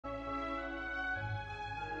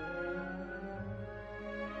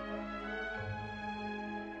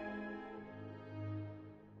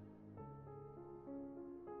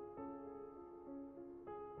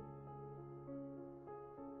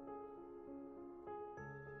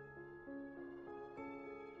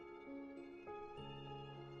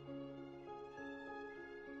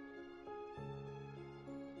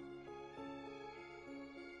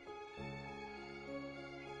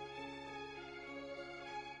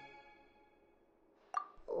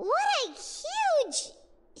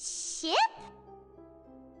ship?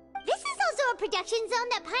 This is also a production zone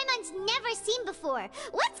that Paimon's never seen before.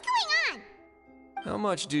 What's going on? How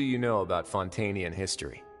much do you know about Fontainian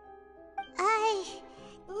history?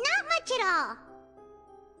 Not much at all.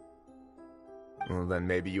 Well, then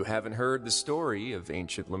maybe you haven't heard the story of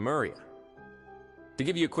ancient Lemuria. To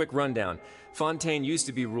give you a quick rundown, Fontaine used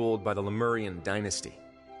to be ruled by the Lemurian dynasty.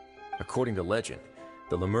 According to legend,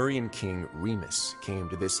 the Lemurian king Remus came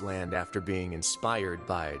to this land after being inspired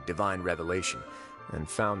by divine revelation and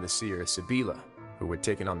found the seer Sibila, who had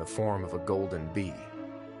taken on the form of a golden bee.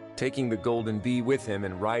 Taking the golden bee with him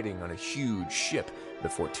and riding on a huge ship, the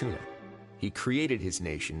Fortuna, he created his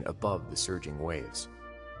nation above the surging waves.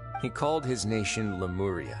 He called his nation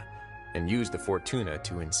Lemuria, and used the Fortuna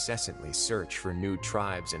to incessantly search for new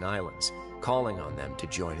tribes and islands, calling on them to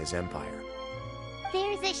join his empire.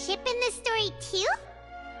 There's a ship in this story too?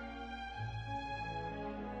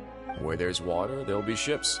 Where there's water, there'll be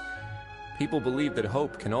ships. People believe that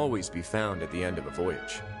hope can always be found at the end of a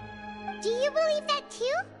voyage. Do you believe that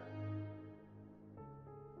too?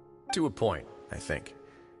 To a point, I think.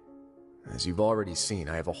 As you've already seen,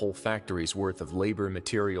 I have a whole factory's worth of labor,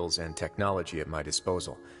 materials, and technology at my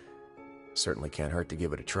disposal. Certainly can't hurt to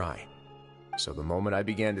give it a try. So the moment I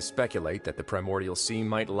began to speculate that the primordial sea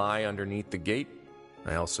might lie underneath the gate,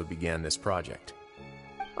 I also began this project.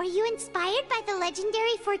 Were you inspired by the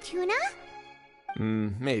legendary Fortuna?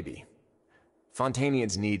 Maybe.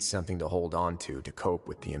 Fontainians need something to hold on to cope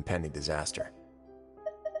with the impending disaster.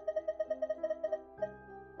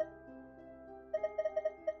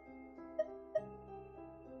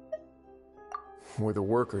 Were the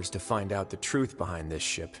workers to find out the truth behind this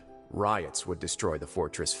ship, riots would destroy the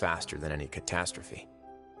fortress faster than any catastrophe.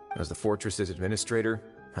 As the fortress's administrator,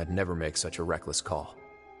 I'd never make such a reckless call.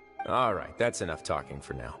 Alright, that's enough talking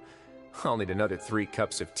for now. I'll need another 3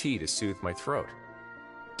 cups of tea to soothe my throat.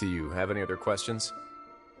 Do you have any other questions?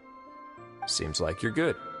 Seems like you're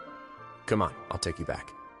good. Come on, I'll take you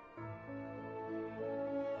back.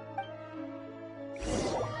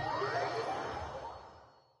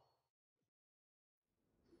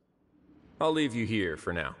 I'll leave you here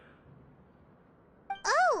for now.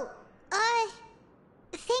 Oh,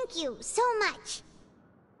 thank you so much.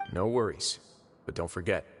 No worries. But don't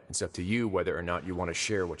forget, it's up to you whether or not you want to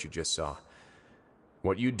share what you just saw.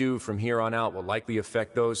 What you do from here on out will likely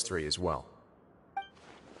affect those 3 as well.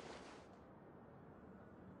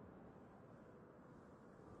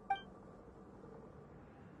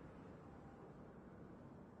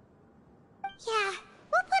 Yeah,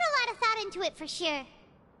 we'll put a lot of thought into it for sure.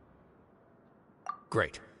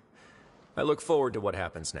 Great. I look forward to what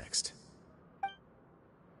happens next.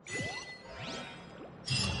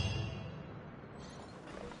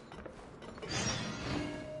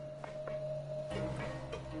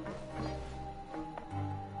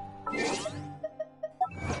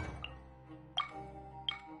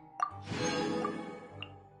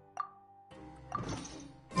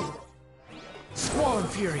 Squall and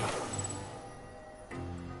Fury!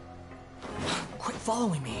 Quit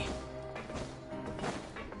following me.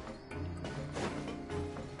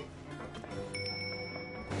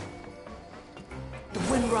 The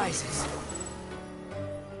wind rises.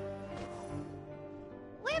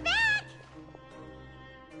 We're back!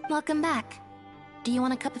 Welcome back. Do you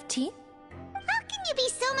want a cup of tea? How can you be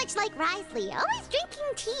so much like Risley, always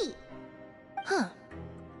drinking tea? Huh.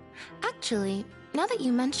 Actually, now that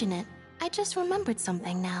you mention it, I just remembered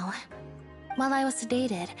something now. While I was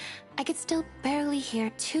sedated, I could still barely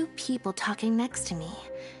hear 2 people talking next to me.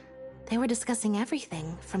 They were discussing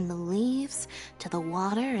everything, from the leaves, to the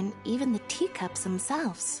water, and even the teacups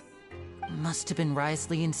themselves. Must have been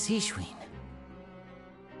Risley and Sishween.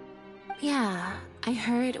 Yeah, I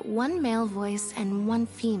heard 1 male voice and 1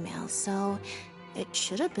 female, so it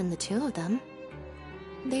should have been the 2 of them.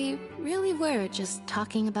 They really were just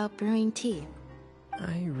talking about brewing tea.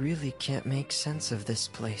 I really can't make sense of this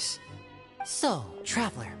place. So,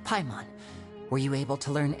 Traveler, Paimon, were you able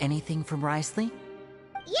to learn anything from Risley?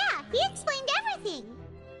 Yeah, he explained everything.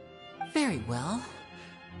 Very well.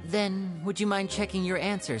 Then, would you mind checking your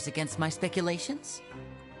answers against my speculations?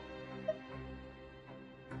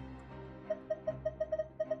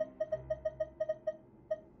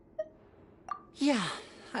 Yeah,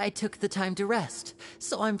 I took the time to rest,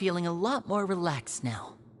 so I'm feeling a lot more relaxed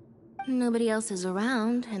now. Nobody else is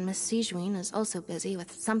around, and Miss Sijween is also busy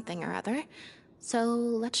with something or other, so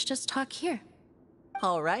let's just talk here.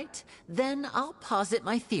 All right, then I'll posit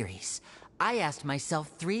my theories. I asked myself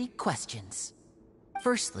 3 questions.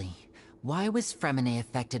 Firstly, why was Fremine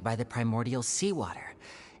affected by the primordial seawater?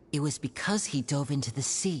 It was because he dove into the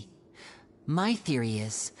sea. My theory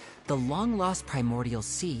is, the long-lost primordial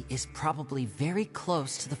sea is probably very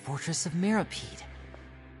close to the fortress of Meropide.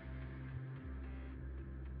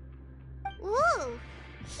 Ooh,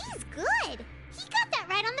 he's good. He got that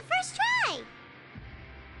right on the first try.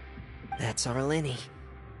 That's our Lenny.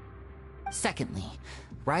 Secondly,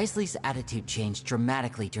 Wriothesley's attitude changed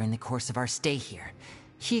dramatically during the course of our stay here.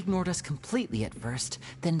 He ignored us completely at first,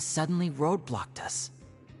 then suddenly roadblocked us.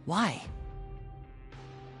 Why?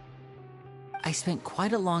 I spent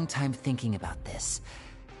quite a long time thinking about this.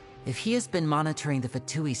 If he has been monitoring the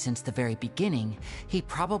Fatui since the very beginning, he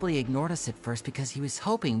probably ignored us at first because he was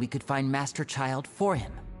hoping we could find Master Child for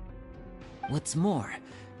him. What's more,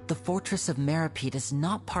 the Fortress of Meropide is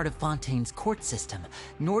not part of Fontaine's court system,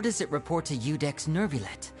 nor does it report to Udex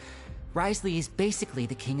Nervulet. Wriothesley is basically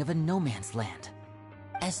the king of a no-man's land.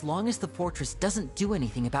 As long as the fortress doesn't do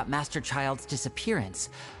anything about Master Child's disappearance,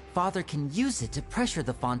 Father can use it to pressure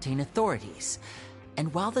the Fontaine authorities.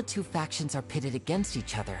 And while the two factions are pitted against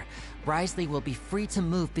each other, Wriothesley will be free to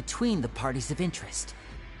move between the parties of interest.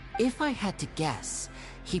 If I had to guess,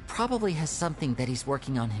 he probably has something that he's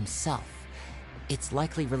working on himself. It's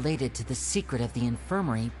likely related to the secret of the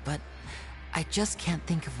infirmary, but I just can't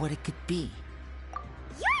think of what it could be.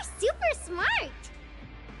 You're super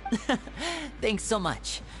smart. Thanks so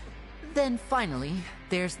much. Then finally,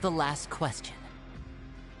 there's the last question.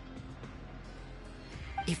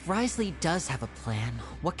 If Wriothesley does have a plan,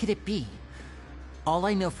 what could it be? All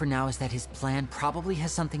I know for now is that his plan probably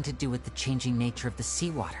has something to do with the changing nature of the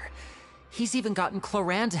seawater. He's even gotten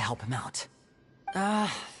Cloran to help him out.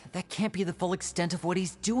 That can't be the full extent of what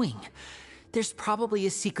he's doing. There's probably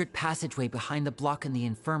a secret passageway behind the block in the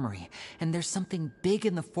infirmary, and there's something big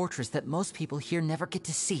in the fortress that most people here never get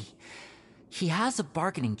to see. He has a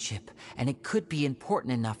bargaining chip, and it could be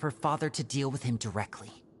important enough for Father to deal with him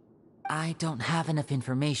directly. I don't have enough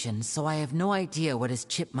information, so I have no idea what his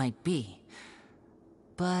chip might be.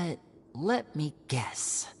 But let me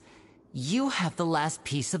guess. You have the last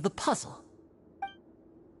piece of the puzzle.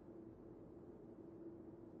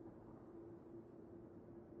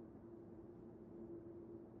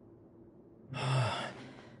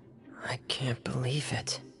 I can't believe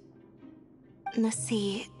it. The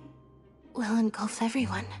sea will engulf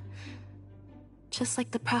everyone. Just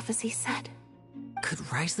like the prophecy said.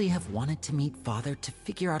 Could Wriothesley have wanted to meet Father to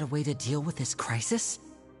figure out a way to deal with this crisis?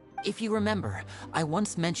 If you remember, I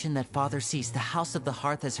once mentioned that Father sees the House of the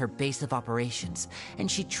Hearth as her base of operations,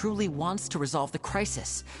 and she truly wants to resolve the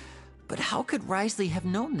crisis. But how could Wriothesley have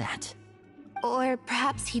known that? Or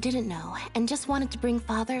perhaps he didn't know, and just wanted to bring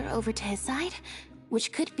Father over to his side?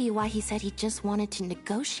 Which could be why he said he just wanted to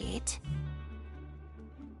negotiate.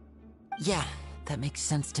 Yeah, that makes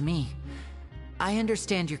sense to me. I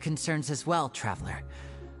understand your concerns as well, Traveler.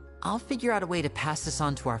 I'll figure out a way to pass this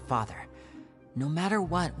on to our father. No matter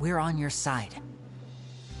what, we're on your side.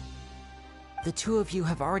 The two of you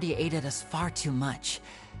have already aided us far too much.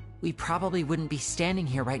 We probably wouldn't be standing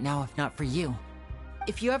here right now if not for you.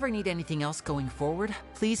 If you ever need anything else going forward,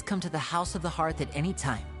 please come to the House of the Hearth at any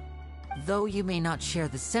time. Though you may not share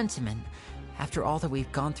the sentiment, after all that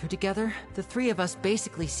we've gone through together, the three of us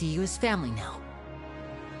basically see you as family now.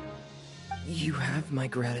 You have my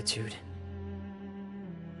gratitude.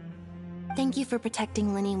 Thank you for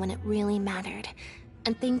protecting Lenny when it really mattered.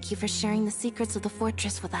 And thank you for sharing the secrets of the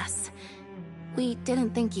fortress with us. We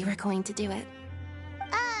didn't think you were going to do it.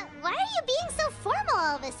 Why are you being so formal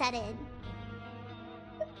all of a sudden?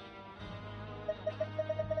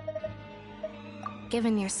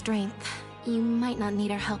 Given your strength, you might not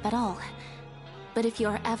need our help at all. But if you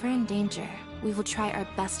are ever in danger, we will try our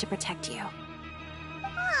best to protect you.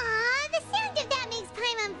 Aww, the sound of that makes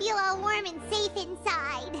Paimon feel all warm and safe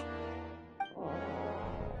inside.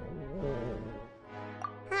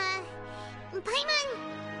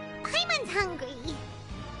 Paimon's hungry.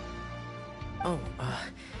 Oh,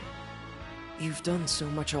 you've done so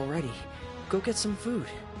much already. Go get some food.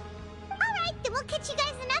 Alright, then we'll catch you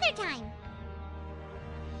guys another time.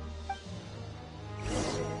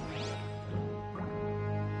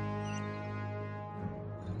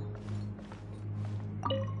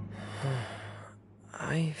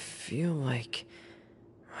 I feel like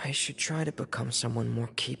I should try to become someone more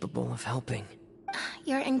capable of helping.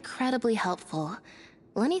 You're incredibly helpful.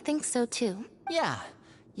 Lenny thinks so too. Yeah,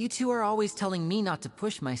 you two are always telling me not to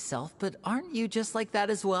push myself, but aren't you just like that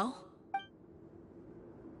as well?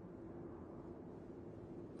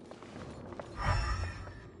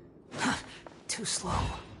 Too slow.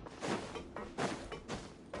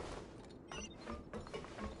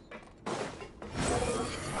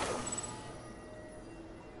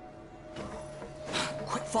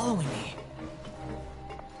 Quit following me.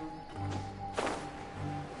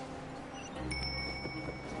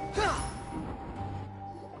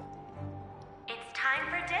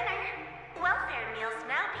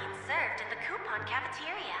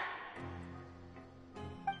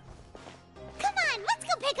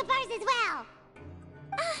 as well.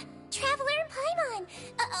 Traveler and Paimon,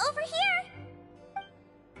 over here.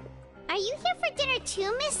 Are you here for dinner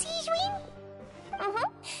too, Miss Sijwin? Mm-hmm.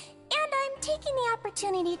 And I'm taking the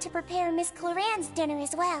opportunity to prepare Miss Cloran's dinner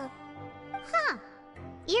as well. Huh.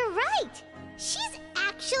 You're right. She's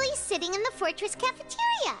actually sitting in the fortress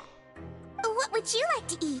cafeteria. What would you like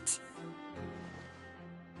to eat?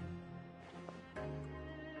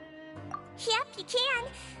 Yep, you can.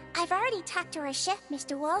 I've already talked to our chef,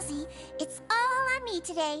 Mr. Wolsey. It's all on me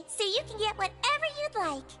today, so you can get whatever you'd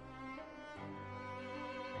like.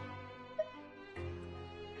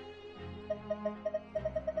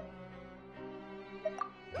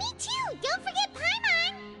 Me too! Don't forget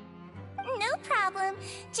Paimon! No problem.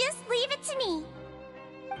 Just leave it to me.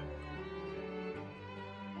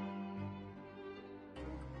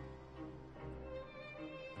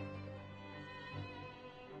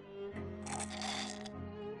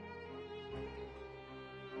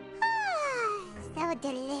 So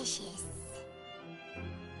delicious.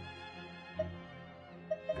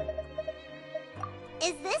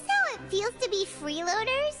 Is this how it feels to be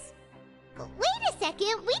freeloaders? Wait a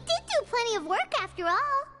second, we did do plenty of work after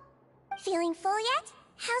all. Feeling full yet?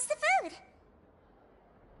 How's the food?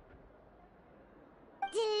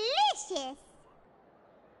 Delicious.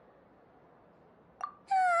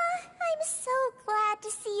 I'm so glad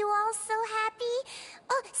to see you all so happy.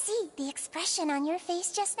 Oh, see, the expression on your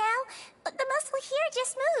face just now? The muscle here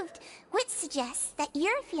just moved, which suggests that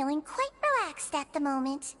you're feeling quite relaxed at the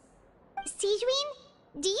moment. Sijwin,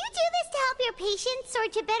 do you do this to help your patients or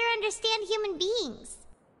to better understand human beings?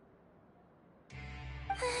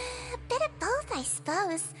 A bit of both, I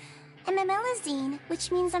suppose. I'm a Melazine,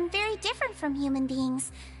 which means I'm very different from human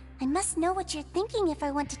beings. I must know what you're thinking if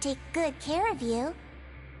I want to take good care of you.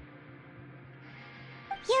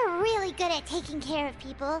 You're really good at taking care of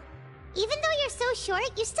people. Even though you're so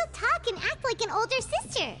short, you still talk and act like an older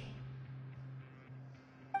sister.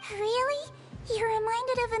 Really? You're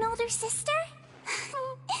reminded of an older sister?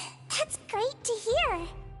 That's great to hear.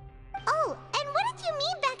 Oh, and what did you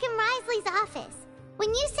mean back in Risley's office? When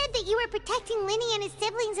you said that you were protecting Linny and his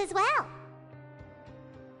siblings as well?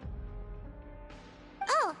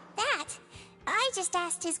 Oh, that. I just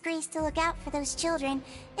asked His Grace to look out for those children,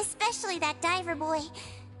 especially that diver boy.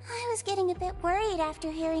 I was getting a bit worried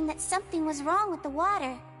after hearing that something was wrong with the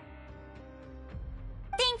water.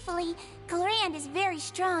 Thankfully, Cloran is very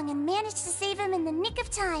strong and managed to save him in the nick of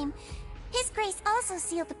time. His Grace also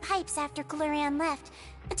sealed the pipes after Cloran left,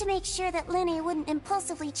 to make sure that Linny wouldn't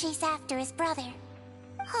impulsively chase after his brother.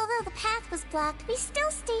 Although the path was blocked, we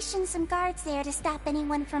still stationed some guards there to stop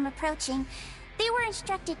anyone from approaching. They were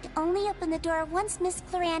instructed to only open the door once Miss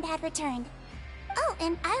Cloran had returned. Oh,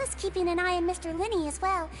 and I was keeping an eye on Mr. Linny as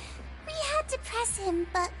well. We had to press him,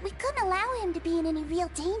 but we couldn't allow him to be in any real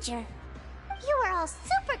danger. You were all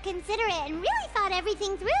super considerate and really thought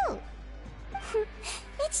everything through.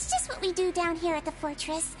 It's just what we do down here at the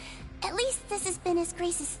fortress. At least this has been His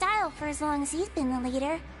Grace's style for as long as he's been the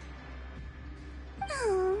leader.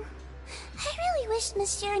 Oh, I really wish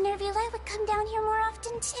Monsieur Nervula would come down here more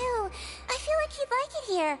often too. I feel like he'd like it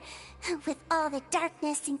here, with all the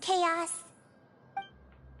darkness and chaos.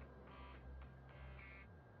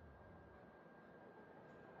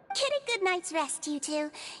 Get a good night's rest, you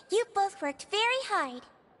two. You both worked very hard.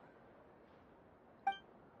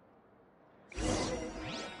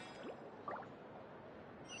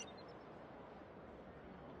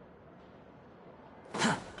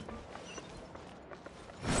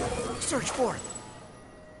 Search for it.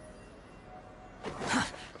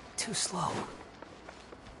 Too slow.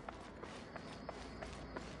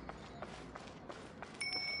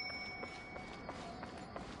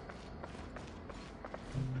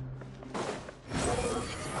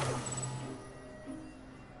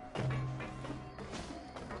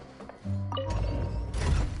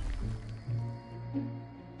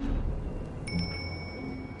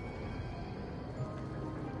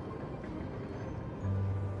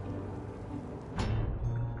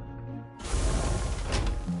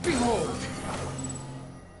 Behold!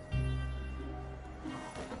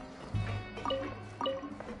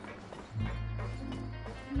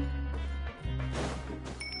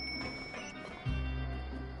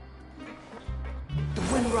 The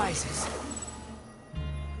wind rises.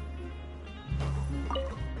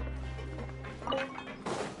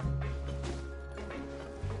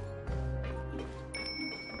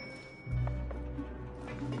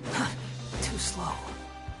 Too slow.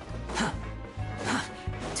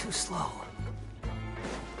 Too slow.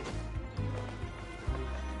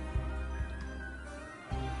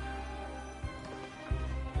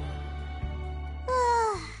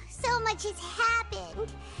 So much has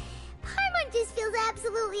happened. Paimon just feels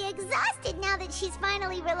absolutely exhausted now that she's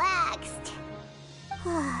finally relaxed.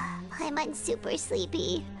 Paimon's super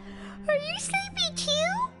sleepy. Are you sleepy too?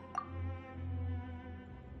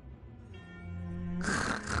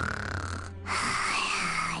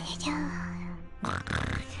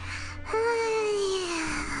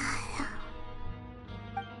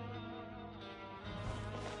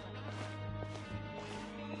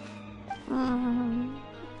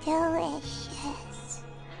 Delicious.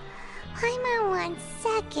 Paimon wants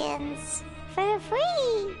seconds for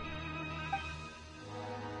free.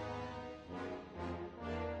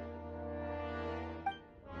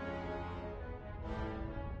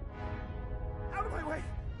 Out of my way!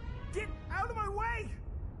 Get out of my way!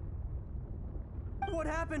 What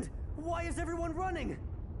happened? Why is everyone running?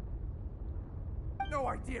 No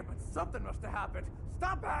idea, but something must have happened.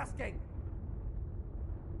 Stop asking!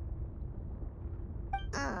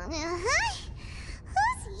 Who's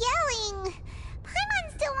yelling? Paimon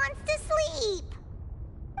still wants to sleep.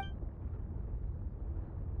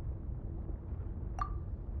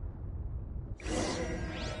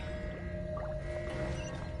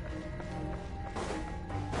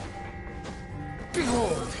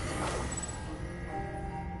 Behold!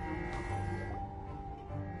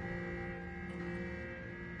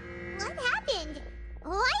 What happened?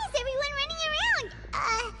 Why is everyone running around?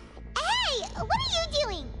 Hey, what are you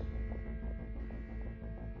doing?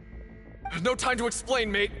 No time to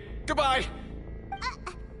explain, mate. Goodbye.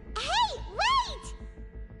 Hey, wait!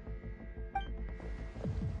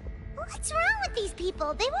 What's wrong with these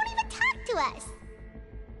people? They won't even talk to us.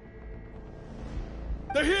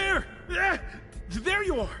 They're here! There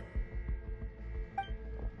you are!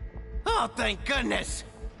 Oh, thank goodness!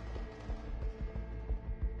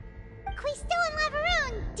 Quisto and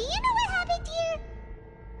Laveroon, do you know what happened here?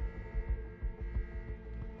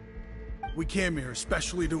 We came here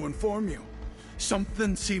especially to inform you.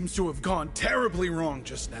 Something seems to have gone terribly wrong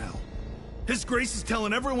just now. His Grace is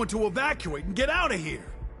telling everyone to evacuate and get out of here.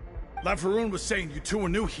 Laveroon was saying you two are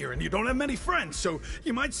new here and you don't have many friends, so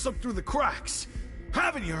you might slip through the cracks.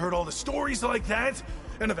 Haven't you heard all the stories like that?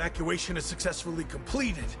 An evacuation is successfully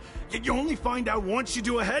completed, yet you only find out once you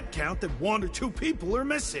do a head count that 1 or 2 people are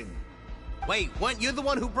missing. Wait, weren't you the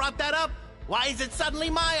one who brought that up? Why is it suddenly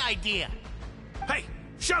my idea? Hey,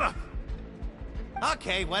 shut up!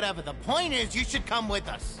 Okay, whatever. The point is, you should come with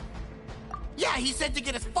us. Yeah, he said to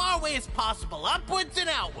get as far away as possible, upwards and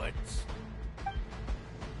outwards.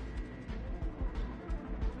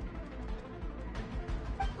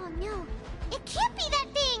 Oh no, it can't be that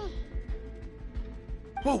thing!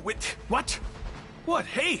 Whoa, wait, what? What?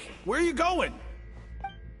 Hey, where are you going?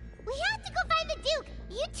 We have to go find the Duke!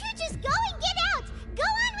 You two just go and get out! Go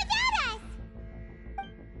on without us!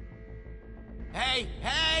 Hey,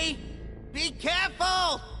 hey! Be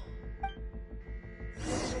careful!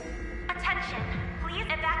 Attention! Please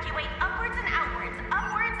evacuate upwards and outwards,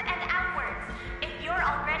 upwards and outwards. If you're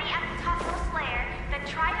already at the topmost layer, then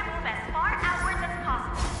try to move as far outwards as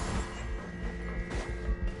possible.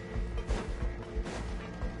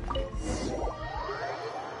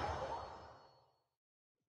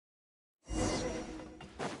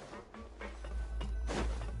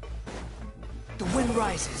 The wind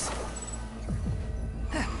rises.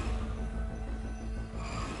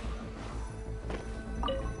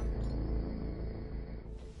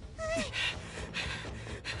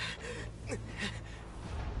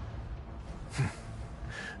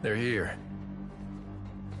 They're here.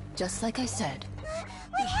 Just like I said.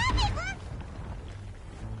 What happened?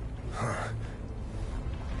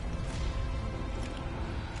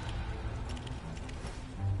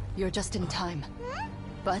 You're just in time.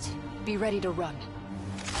 But be ready to run.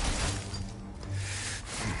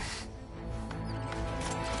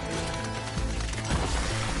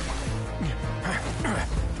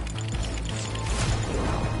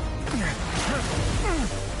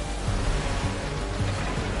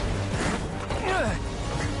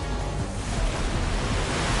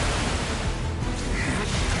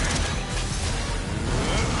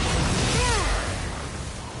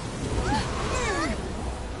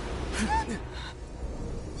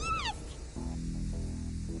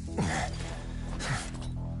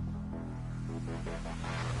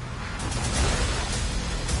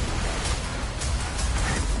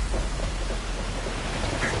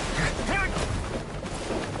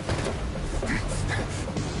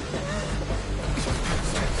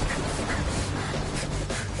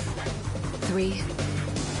 Three,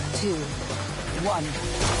 2, 1.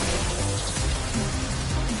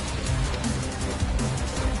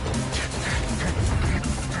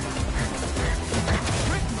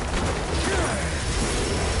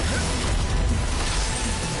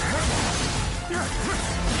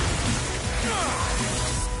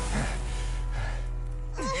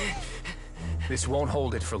 This won't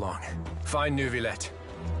hold it for long. Find Neuvillette.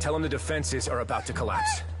 Tell him the defenses are about to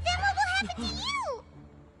collapse. Then what will happen to you?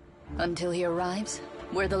 Until he arrives,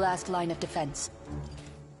 we're the last line of defense.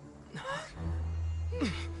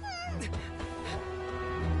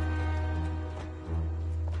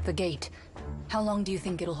 The gate. How long do you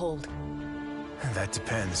think it'll hold? That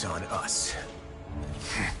depends on us.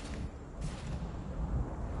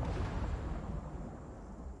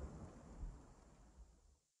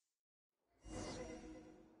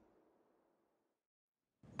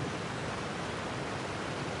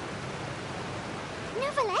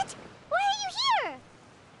 Neuvillette, why are you here?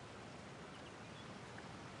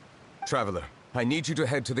 Traveler, I need you to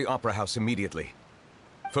head to the Opera House immediately.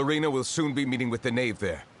 Farina will soon be meeting with the knave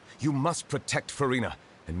there. You must protect Farina,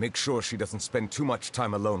 and make sure she doesn't spend too much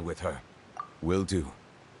time alone with her. Will do.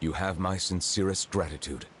 You have my sincerest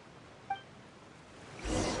gratitude.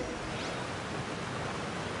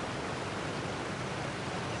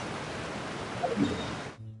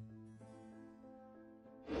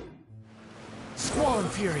 Squall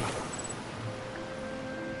and Fury!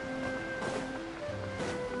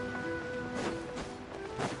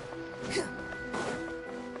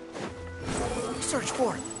 Search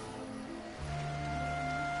for it!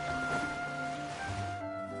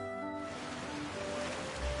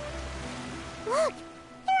 Look!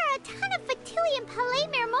 There are a ton of Fatui Palais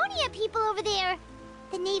Mermonia people over there!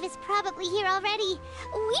 The knave is probably here already.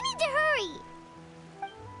 We need to hurry!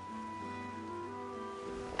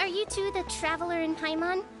 Are you two the traveler in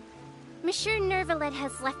Paimon? Monsieur Neuvillette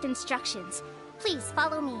has left instructions. Please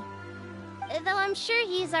follow me. Though I'm sure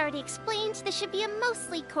he's already explained, this should be a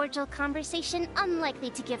mostly cordial conversation, unlikely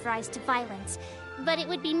to give rise to violence. But it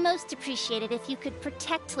would be most appreciated if you could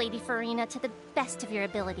protect Lady Farina to the best of your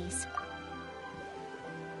abilities.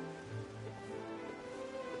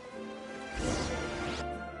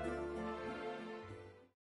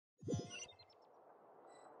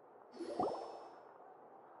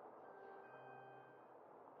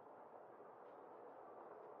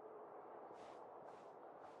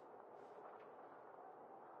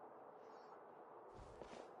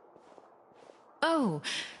 Oh,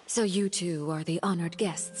 so you two are the honored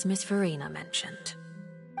guests Miss Farina mentioned.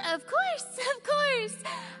 Of course, of course!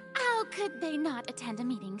 How could they not attend a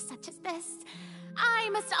meeting such as this? I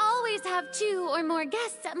must always have 2 or more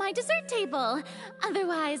guests at my dessert table.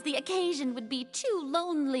 Otherwise, the occasion would be too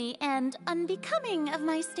lonely and unbecoming of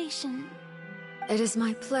my station. It is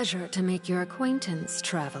my pleasure to make your acquaintance,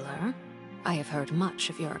 traveler. I have heard much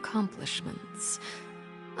of your accomplishments.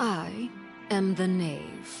 I am the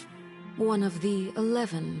Knave, one of the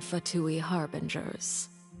 11 Fatui Harbingers.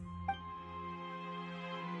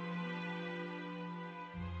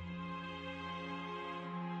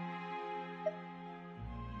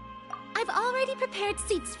 I've already prepared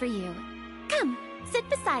seats for you. Come, sit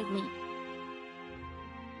beside me.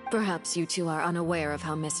 Perhaps you two are unaware of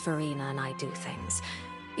how Miss Farina and I do things.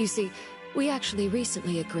 You see, we actually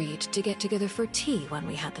recently agreed to get together for tea when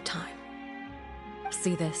we had the time.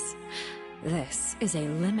 See this? This is a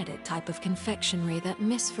limited type of confectionery that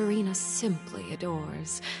Miss Farina simply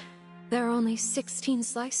adores. There are only 16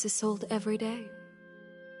 slices sold every day.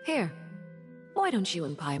 Here, why don't you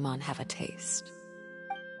and Paimon have a taste?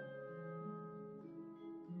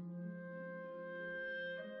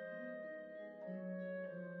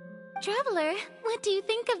 Traveler, what do you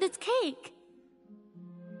think of this cake?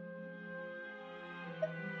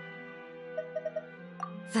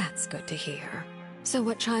 That's good to hear. So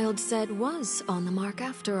what Child said was on the mark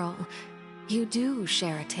after all. You do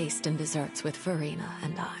share a taste in desserts with Farina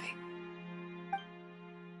and I.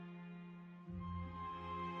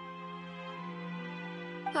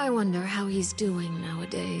 I wonder how he's doing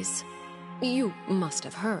nowadays. You must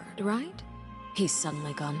have heard, right? He's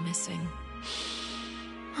suddenly gone missing.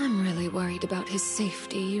 I'm really worried about his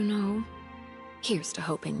safety, you know. Here's to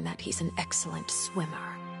hoping that he's an excellent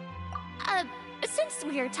swimmer. Since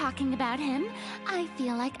we're talking about him, I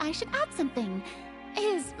feel like I should add something.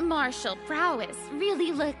 His martial prowess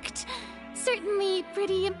really looked certainly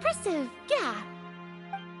pretty impressive, yeah.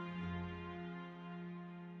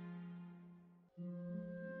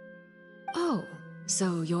 Oh,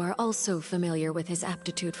 so you're also familiar with his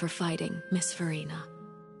aptitude for fighting, Miss Farina.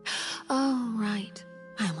 Oh, right.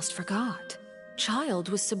 I almost forgot. Child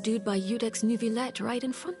was subdued by Iudex Neuvillette right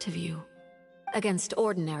in front of you. Against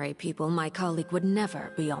ordinary people, my colleague would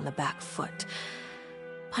never be on the back foot.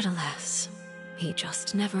 But alas, he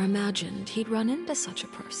just never imagined he'd run into such a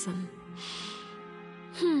person.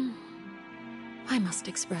 I must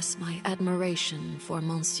express my admiration for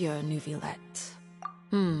Monsieur Neuvillette.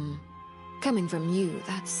 Coming from you,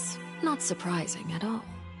 that's not surprising at all.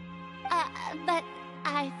 but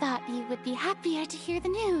I thought you would be happier to hear the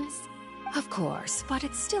news. Of course, but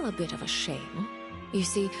it's still a bit of a shame. You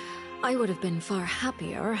see, I would have been far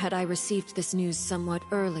happier had I received this news somewhat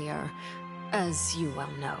earlier. As you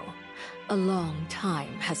well know, a long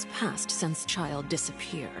time has passed since Child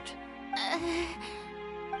disappeared.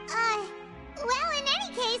 Well, in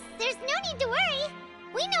any case, there's no need to worry.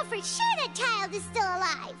 We know for sure that Child is still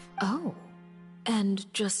alive. Oh. And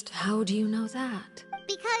just how do you know that?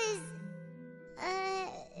 Because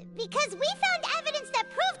we found evidence that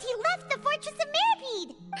proved he left the Fortress of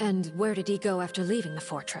Mirapede. And where did he go after leaving the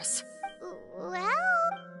fortress?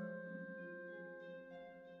 Well...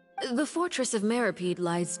 The Fortress of Mirapede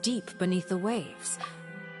lies deep beneath the waves.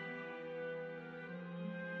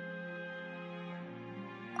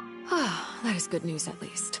 Ah, that is good news at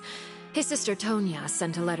least. His sister Tonya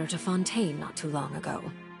sent a letter to Fontaine not too long ago.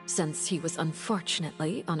 Since he was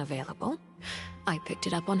unfortunately unavailable, I picked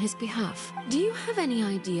it up on his behalf. Do you have any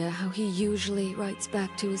idea how he usually writes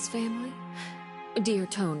back to his family? Dear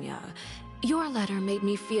Tonya, your letter made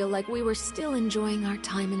me feel like we were still enjoying our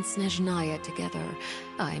time in Snezhnaya together.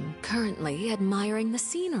 I'm currently admiring the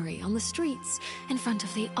scenery on the streets in front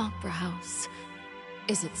of the Opera House.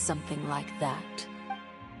 Is it something like that?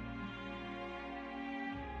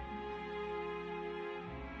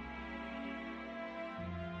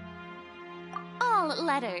 All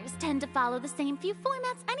letters tend to follow the same few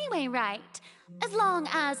formats anyway, right? As long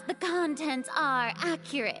as the contents are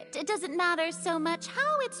accurate, it doesn't matter so much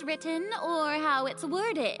how it's written or how it's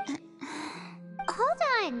worded. Hold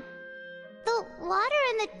on. The water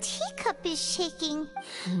in the teacup is shaking.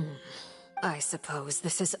 I suppose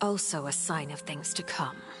this is also a sign of things to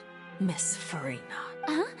come, Miss Farina.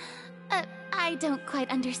 Huh? I don't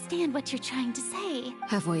quite understand what you're trying to say.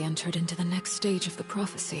 Have we entered into the next stage of the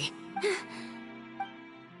prophecy?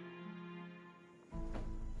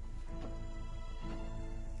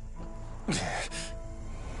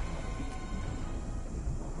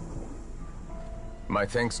 My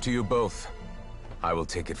thanks to you both. I will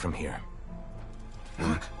take it from here.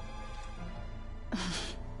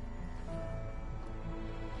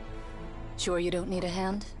 Sure you don't need a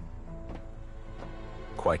hand?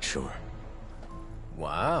 Quite sure.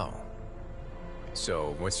 Wow.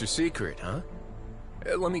 So, what's your secret, huh?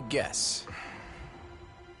 Let me guess.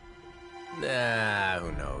 Nah,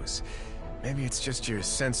 who knows? Maybe it's just your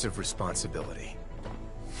sense of responsibility.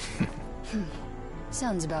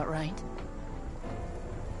 Sounds about right.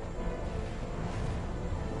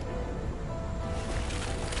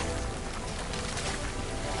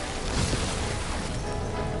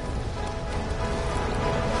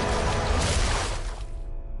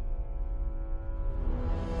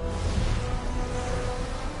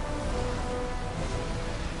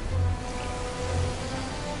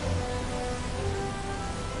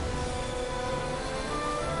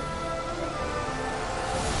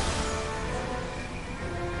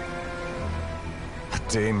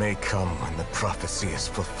 Day may come when the prophecy is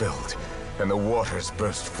fulfilled, and the waters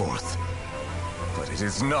burst forth. But it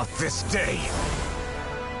is not this day!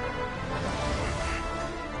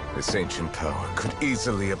 This ancient power could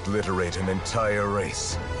easily obliterate an entire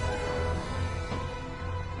race.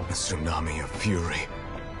 A tsunami of fury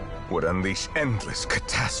would unleash endless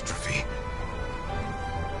catastrophe.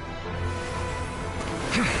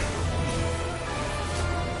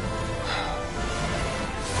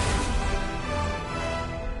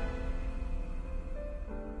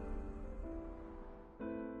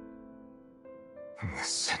 This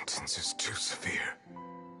sentence is too severe.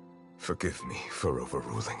 Forgive me for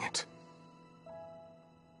overruling it.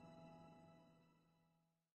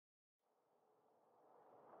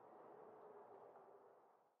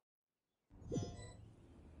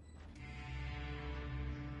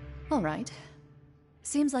 All right.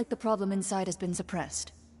 Seems like the problem inside has been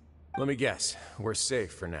suppressed. Let me guess. We're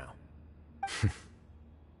safe for now.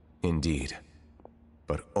 Indeed.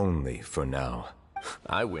 But only for now.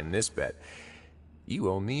 I win this bet. You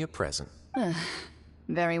owe me a present.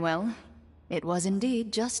 Very well. It was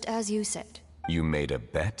indeed just as you said. You made a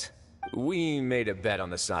bet? We made a bet on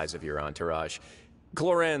the size of your entourage.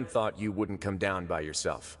 Cloran thought you wouldn't come down by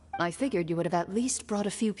yourself. I figured you would have at least brought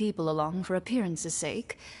a few people along for appearance's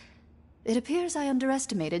sake. It appears I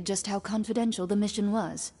underestimated just how confidential the mission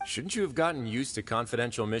was. Shouldn't you have gotten used to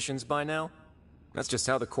confidential missions by now? That's just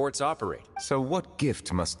how the courts operate. So what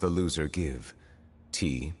gift must the loser give?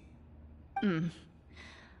 Tea?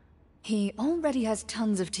 He already has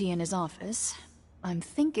tons of tea in his office. I'm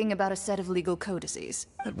thinking about a set of legal codices.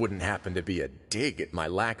 That wouldn't happen to be a dig at my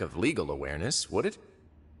lack of legal awareness, would it?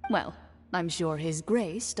 Well, I'm sure His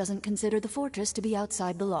Grace doesn't consider the fortress to be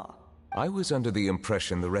outside the law. I was under the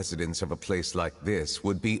impression the residents of a place like this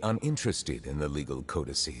would be uninterested in the legal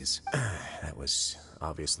codices. That was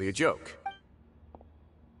obviously a joke.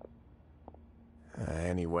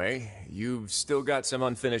 Anyway, you've still got some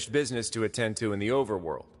unfinished business to attend to in the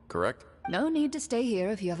overworld, correct? No need to stay here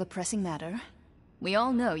if you have a pressing matter. We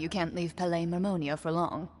all know you can't leave Palais Mermonia for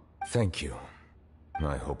long. Thank you.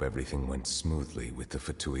 I hope everything went smoothly with the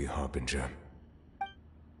Fatui Harbinger.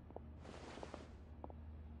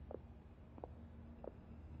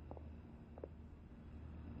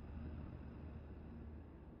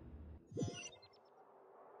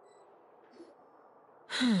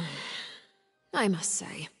 I must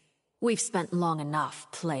say, we've spent long enough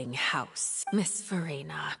playing house, Miss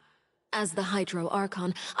Farina. As the Hydro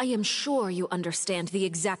Archon, I am sure you understand the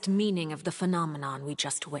exact meaning of the phenomenon we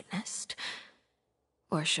just witnessed.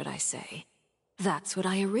 Or should I say, that's what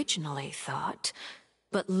I originally thought.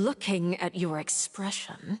 But looking at your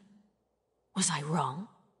expression, was I wrong?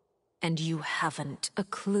 And you haven't a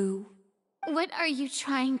clue? What are you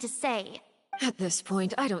trying to say? At this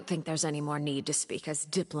point, I don't think there's any more need to speak as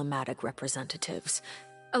diplomatic representatives.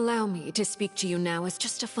 Allow me to speak to you now as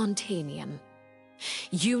just a Fontainian.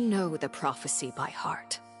 You know the prophecy by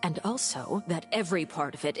heart, and also that every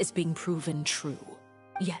part of it is being proven true.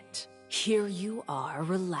 Yet, here you are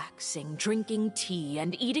relaxing, drinking tea,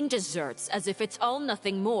 and eating desserts as if it's all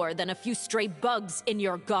nothing more than a few stray bugs in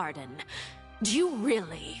your garden. Do you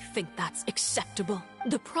really think that's acceptable?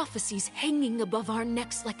 The prophecy's hanging above our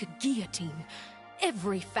necks like a guillotine.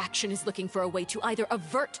 Every faction is looking for a way to either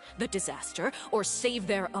avert the disaster or save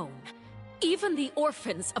their own. Even the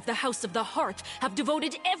orphans of the House of the Hearth have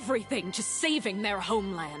devoted everything to saving their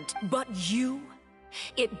homeland. But you?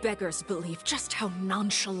 It beggars belief just how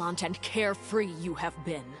nonchalant and carefree you have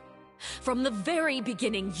been. From the very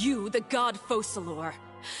beginning, you, the god Focalor,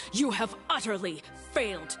 you have utterly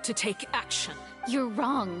failed to take action. You're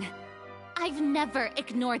wrong. I've never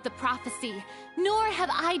ignored the prophecy, nor have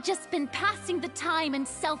I just been passing the time in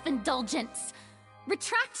self-indulgence.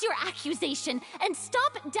 Retract your accusation and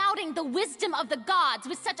stop doubting the wisdom of the gods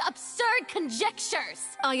with such absurd conjectures.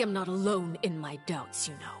 I am not alone in my doubts,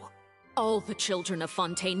 you know. All the children of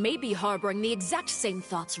Fontaine may be harboring the exact same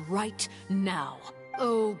thoughts right now.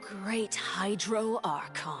 Oh, great Hydro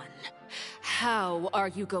Archon. How are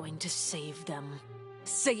you going to save them?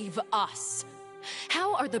 Save us?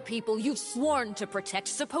 How are the people you've sworn to protect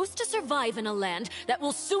supposed to survive in a land that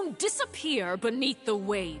will soon disappear beneath the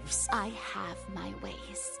waves? I have my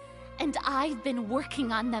ways, and I've been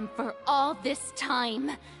working on them for all this time.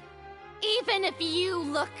 Even if you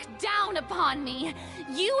look down upon me,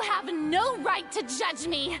 you have no right to judge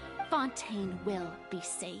me. Fontaine will be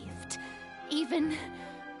saved. Even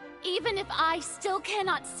if I still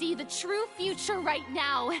cannot see the true future right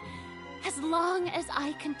now, as long as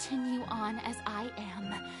I continue on as I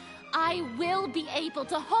am, I will be able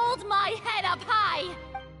to hold my head up high!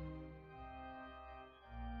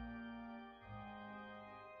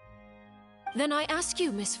 Then I ask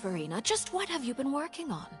you, Miss Farina, just what have you been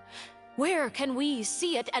working on? Where can we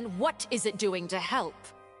see it, and what is it doing to help?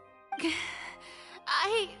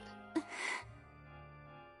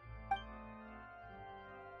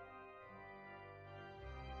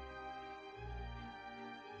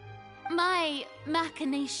 My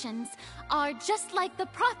machinations are just like the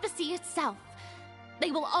prophecy itself.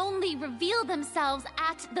 They will only reveal themselves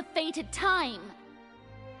at the fated time.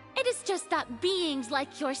 It is just that beings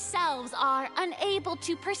like yourselves are unable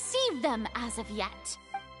to perceive them as of yet.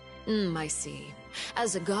 I see.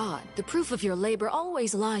 As a god, the proof of your labor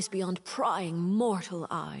always lies beyond prying mortal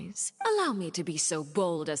eyes. Allow me to be so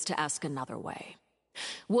bold as to ask another way.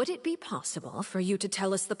 Would it be possible for you to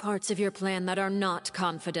tell us the parts of your plan that are not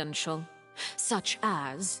confidential? Such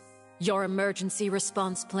as your emergency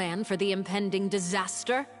response plan for the impending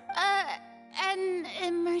disaster? An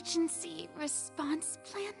emergency response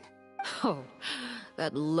plan? Oh,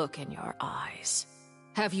 that look in your eyes.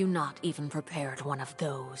 Have you not even prepared one of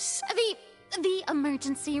those? The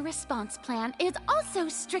emergency response plan is also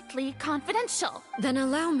strictly confidential. Then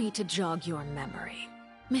allow me to jog your memory.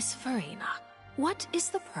 Miss Farina, what is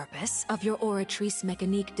the purpose of your Oratrice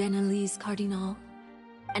Mécanique d'Analyse Cardinal?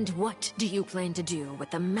 And what do you plan to do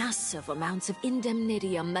with the massive amounts of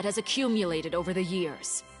indemnitium that has accumulated over the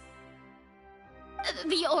years?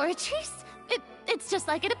 The Oratrice? It's just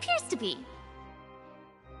like it appears to be.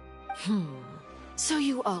 So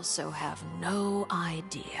you also have no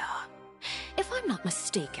idea. If I'm not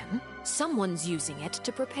mistaken, someone's using it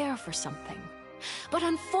to prepare for something. But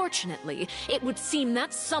unfortunately, it would seem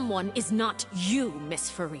that someone is not you, Miss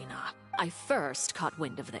Farina. I first caught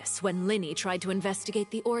wind of this when Linny tried to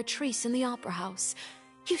investigate the Oratrice in the Opera House.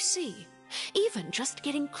 You see, even just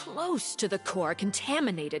getting close to the core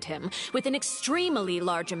contaminated him with an extremely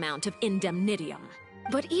large amount of indemnitium.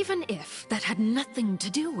 But even if that had nothing to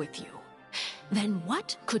do with you, then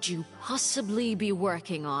what could you possibly be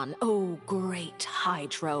working on, oh great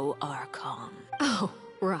Hydro Archon? Oh,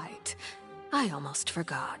 right. I almost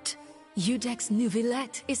forgot. Udex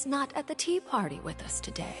Neuvillette is not at the tea party with us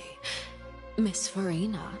today. Miss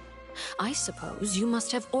Farina, I suppose you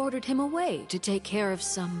must have ordered him away to take care of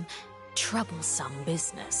some troublesome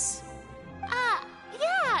business.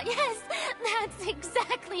 Yes, that's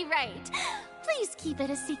exactly right. Please keep it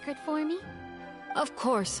a secret for me. Of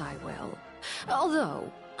course I will.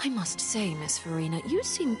 Although, I must say, Miss Farina, you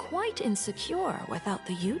seem quite insecure without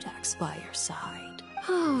the Udex by your side.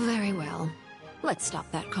 Oh, very well. Let's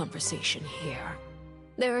stop that conversation here.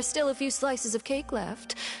 There are still a few slices of cake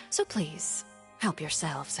left, so please, help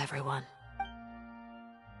yourselves, everyone.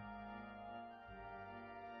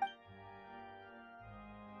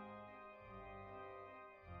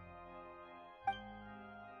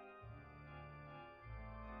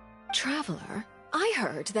 Traveler, I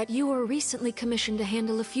heard that you were recently commissioned to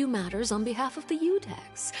handle a few matters on behalf of the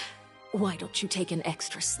Udex. Why don't you take an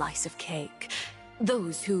extra slice of cake?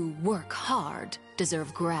 Those who work hard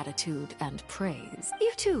deserve gratitude and praise.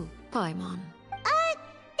 You too, Paimon.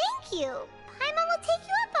 Thank you. Paimon will take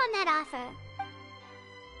you up on that offer.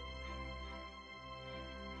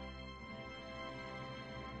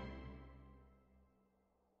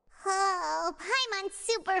 Oh, Paimon's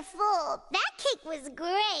super full. That cake was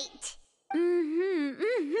great. If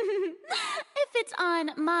it's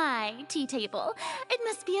on my tea table, it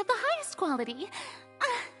must be of the highest quality.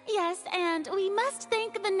 Yes, and we must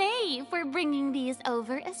thank the knave for bringing these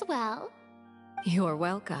over as well. You're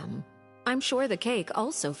welcome. I'm sure the cake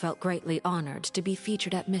also felt greatly honored to be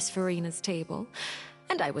featured at Miss Farina's table,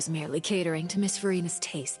 and I was merely catering to Miss Farina's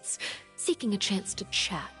tastes, seeking a chance to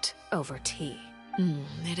chat over tea.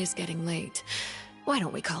 It is getting late. Why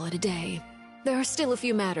don't we call it a day? There are still a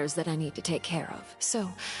few matters that I need to take care of,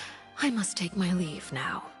 so I must take my leave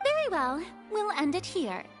now. Very well. We'll end it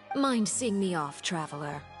here. Mind seeing me off,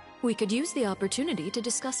 Traveler? We could use the opportunity to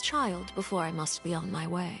discuss Child before I must be on my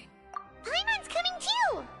way. Paimon's coming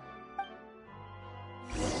too!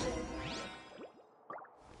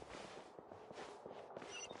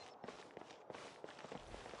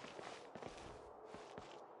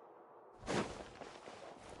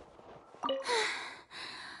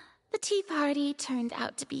 The tea party turned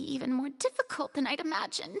out to be even more difficult than I'd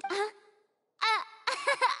imagined.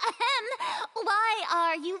 Why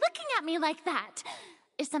are you looking at me like that?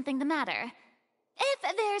 Is something the matter? If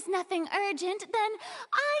there's nothing urgent, then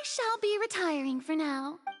I shall be retiring for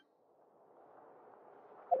now.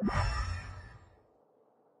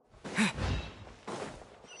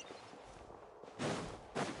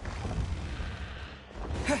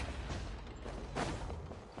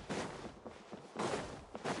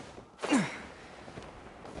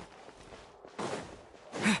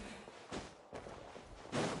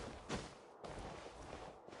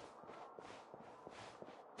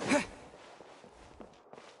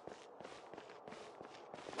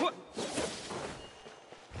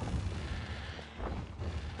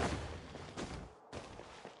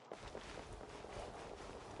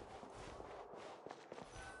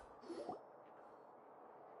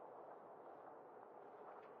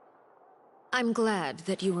 I'm glad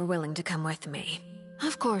that you were willing to come with me.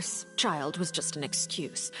 Of course, Child was just an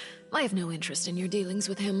excuse. I have no interest in your dealings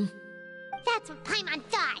with him. That's what Paimon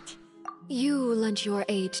thought. You lent your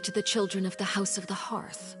aid to the children of the House of the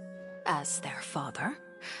Hearth. As their father,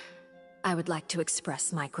 I would like to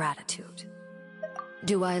express my gratitude.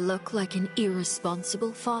 Do I look like an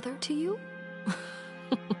irresponsible father to you?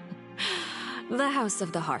 The House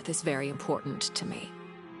of the Hearth is very important to me.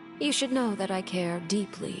 You should know that I care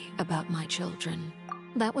deeply about my children.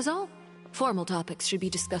 That was all. Formal topics should be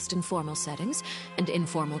discussed in formal settings, and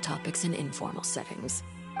informal topics in informal settings.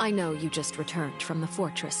 I know you just returned from the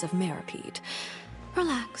fortress of Meripede.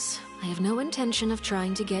 Relax. I have no intention of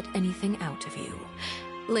trying to get anything out of you.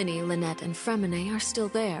 Linny, Lynette, and Fremine are still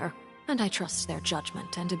there, and I trust their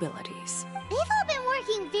judgment and abilities. They've all been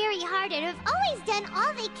working very hard and have always done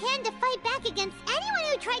all they can to fight back against anyone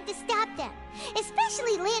who tried to stop them.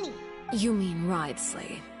 Especially Linny. You mean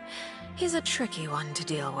Wriothesley. He's a tricky one to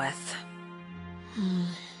deal with.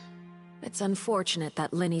 It's unfortunate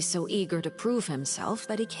that Linny's so eager to prove himself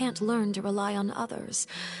that he can't learn to rely on others,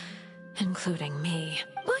 including me.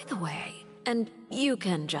 By the way, and you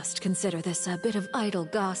can just consider this a bit of idle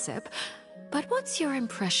gossip, but what's your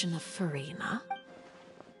impression of Farina?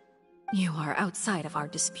 You are outside of our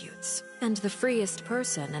disputes, and the freest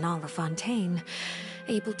person in all of Fontaine,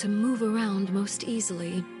 able to move around most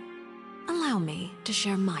easily. Allow me to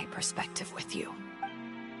share my perspective with you.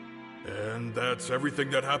 And that's everything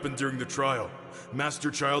that happened during the trial.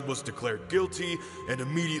 Master Child was declared guilty and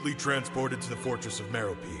immediately transported to the Fortress of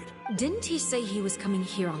Meropide. Didn't he say he was coming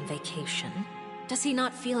here on vacation? Does he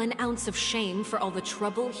not feel an ounce of shame for all the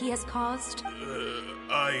trouble he has caused?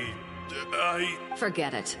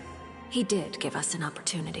 Forget it. He did give us an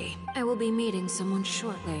opportunity. I will be meeting someone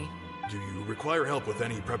shortly. Do you require help with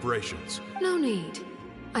any preparations? No need.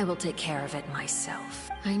 I will take care of it myself.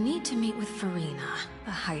 I need to meet with Farina,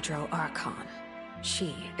 the Hydro Archon.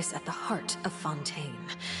 She is at the heart of Fontaine.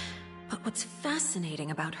 But what's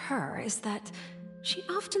fascinating about her is that she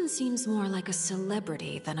often seems more like a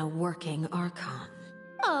celebrity than a working Archon.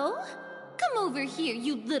 Oh? Come over here,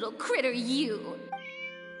 you little critter, you!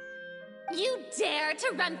 You dare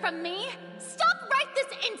to run from me? Stop right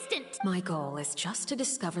this instant! My goal is just to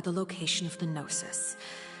discover the location of the Gnosis.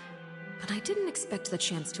 But I didn't expect the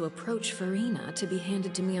chance to approach Farina to be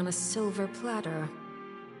handed to me on a silver platter.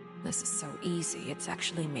 This is so easy, it's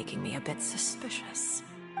actually making me a bit suspicious.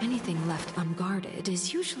 Anything left unguarded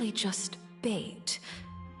is usually just bait.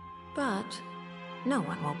 But no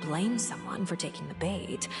one will blame someone for taking the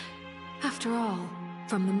bait. After all,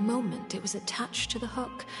 from the moment it was attached to the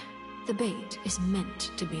hook, the bait is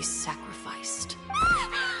meant to be sacrificed.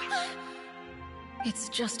 It's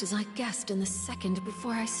just as I guessed in the second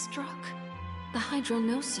before I struck. The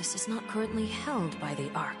Hydronosis is not currently held by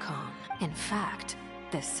the Archon. In fact,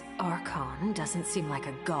 this Archon doesn't seem like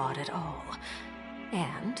a god at all.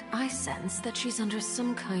 And I sense that she's under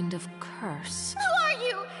some kind of curse. Who are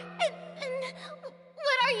you? And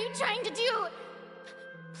what are you trying to do?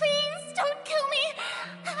 Please don't kill me!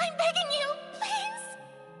 I'm begging you, please!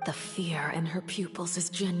 The fear in her pupils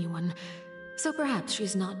is genuine, so perhaps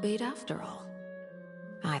she's not bait after all.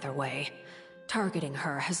 Either way, targeting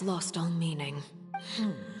her has lost all meaning.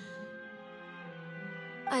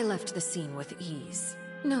 I left the scene with ease.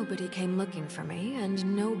 Nobody came looking for me,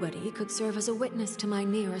 and nobody could serve as a witness to my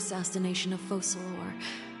near assassination of Focalor.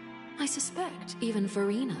 I suspect even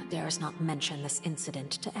Farina dares not mention this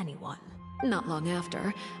incident to anyone. Not long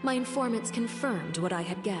after, my informants confirmed what I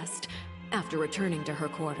had guessed. After returning to her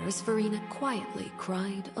quarters, Farina quietly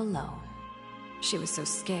cried alone. She was so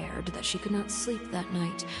scared that she could not sleep that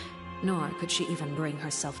night, nor could she even bring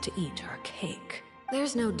herself to eat her cake.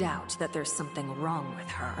 There's no doubt that there's something wrong with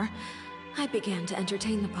her. I began to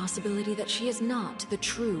entertain the possibility that she is not the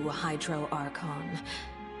true Hydro Archon.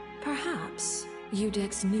 Perhaps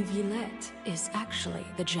Iudex Neuvillette is actually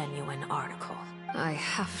the genuine article. I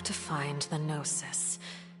have to find the Gnosis.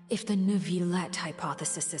 If the Neuvillette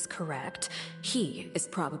hypothesis is correct, he is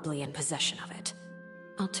probably in possession of it.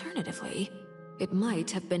 Alternatively, it might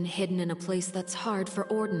have been hidden in a place that's hard for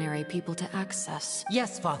ordinary people to access.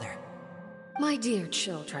 Yes, Father. My dear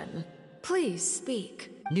children, please speak.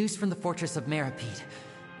 News from the Fortress of Meropide.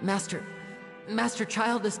 Master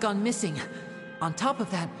Child has gone missing. On top of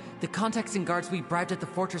that, the contacts and guards we bribed at the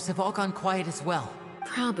fortress have all gone quiet as well.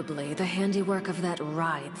 Probably the handiwork of that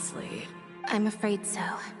Ridesley. I'm afraid so.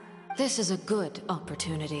 This is a good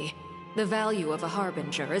opportunity. The value of a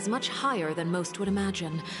Harbinger is much higher than most would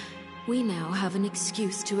imagine. We now have an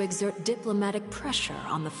excuse to exert diplomatic pressure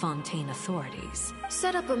on the Fontaine authorities.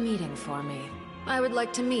 Set up a meeting for me. I would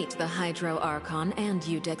like to meet the Hydro Archon and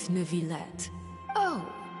Iudex Neuvillette.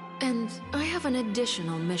 Oh, and I have an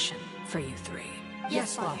additional mission for you three.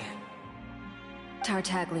 Yes, Father.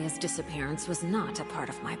 Tartaglia's disappearance was not a part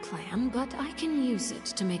of my plan, but I can use it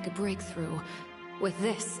to make a breakthrough. With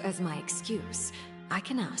this as my excuse, I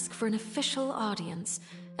can ask for an official audience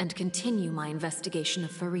and continue my investigation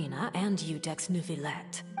of Farina and Iudex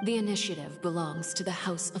Neuvillette. The initiative belongs to the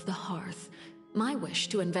House of the Hearth. My wish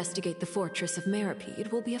to investigate the Fortress of Meropide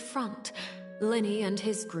will be a front. Linny and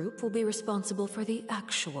his group will be responsible for the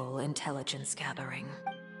actual intelligence gathering.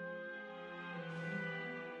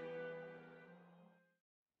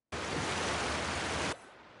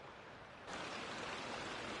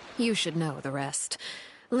 You should know the rest.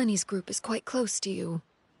 Linny's group is quite close to you,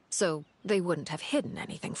 so they wouldn't have hidden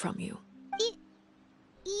anything from you.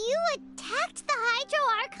 You attacked the Hydro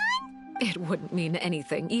Archon? It wouldn't mean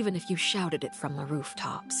anything, even if you shouted it from the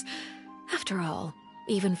rooftops. After all,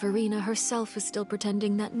 even Farina herself is still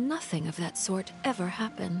pretending that nothing of that sort ever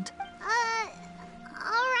happened.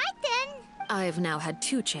 Alright then. I've now had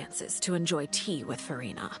 2 chances to enjoy tea with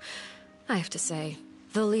Farina. I have to say,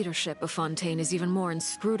 the leadership of Fontaine is even more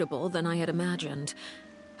inscrutable than I had imagined.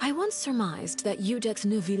 I once surmised that Iudex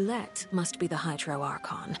Neuvillette must be the Hydro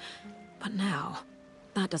Archon, but now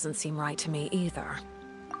that doesn't seem right to me either.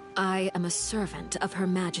 I am a servant of Her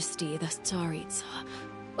Majesty the Tsaritsa.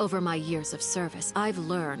 Over my years of service, I've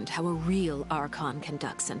learned how a real Archon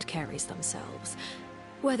conducts and carries themselves.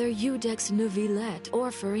 Whether Eudex Neuvillette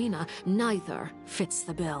or Farina, neither fits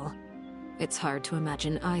the bill. It's hard to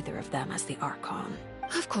imagine either of them as the Archon.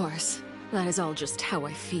 Of course, that is all just how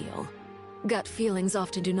I feel. Gut feelings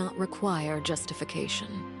often do not require justification.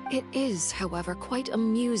 It is, however, quite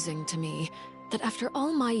amusing to me that after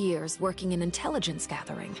all my years working in intelligence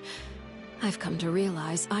gathering, I've come to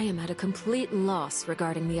realize I am at a complete loss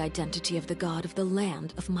regarding the identity of the god of the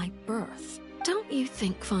land of my birth. Don't you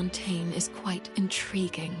think Fontaine is quite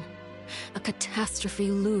intriguing? A catastrophe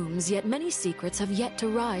looms, yet many secrets have yet to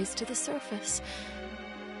rise to the surface.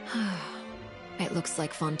 It looks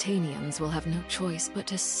like Fontainians will have no choice but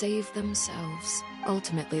to save themselves.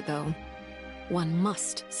 Ultimately, though, one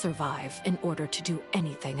must survive in order to do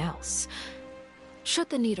anything else. Should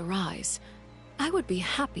the need arise, I would be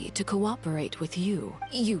happy to cooperate with you.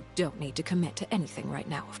 You don't need to commit to anything right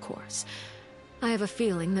now, of course. I have a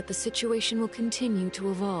feeling that the situation will continue to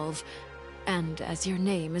evolve, and as your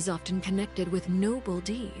name is often connected with noble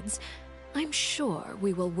deeds, I'm sure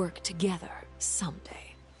we will work together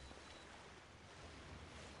someday.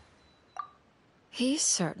 He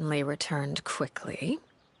certainly returned quickly.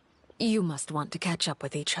 You must want to catch up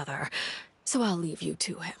with each other, so I'll leave you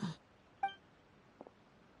to him.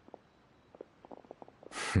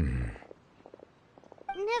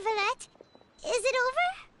 Neuvillette, is it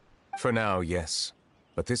over? For now, yes.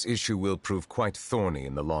 But this issue will prove quite thorny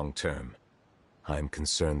in the long term. I'm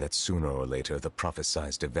concerned that sooner or later the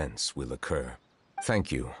prophesized events will occur.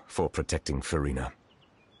 Thank you for protecting Farina.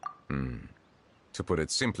 To put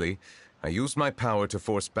it simply, I used my power to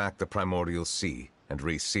force back the Primordial Sea and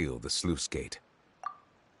reseal the sluice gate.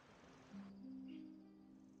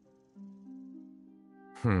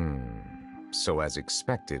 So as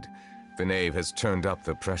expected, the Knave has turned up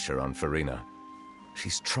the pressure on Farina.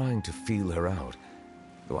 She's trying to feel her out,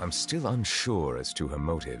 though I'm still unsure as to her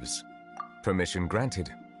motives. Permission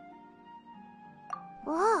granted.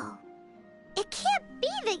 Whoa. It can't be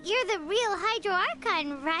that you're the real Hydro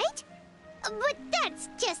Archon, right? But that's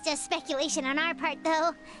just a speculation on our part,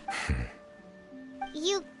 though.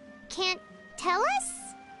 You can't tell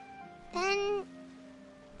us? Then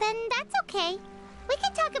that's okay. We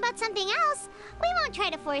can talk about something else. We won't try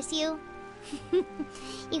to force you.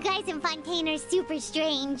 You guys in Fontaine are super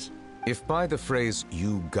strange. If by the phrase,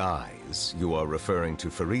 you guys, you are referring to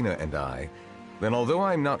Farina and I, then although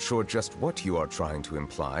I'm not sure just what you are trying to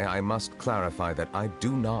imply, I must clarify that I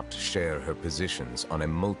do not share her positions on a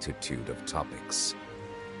multitude of topics.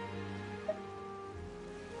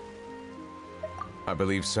 I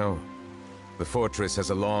believe so. The fortress has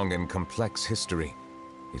a long and complex history.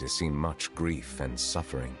 It has seen much grief and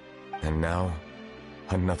suffering. And now,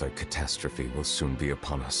 another catastrophe will soon be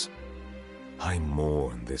upon us. I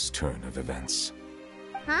mourn this turn of events.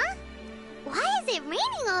 Huh? Why is it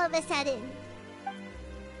raining all of a sudden?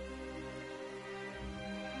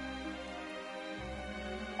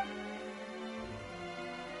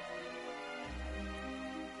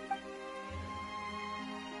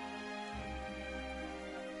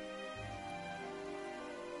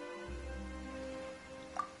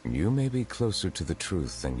 You may be closer to the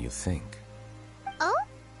truth than you think. Oh?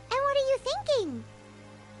 And what are you thinking?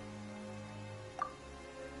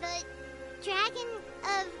 The dragon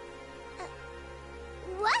of...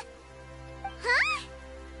 what? Huh?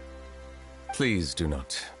 Please do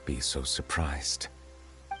not be so surprised.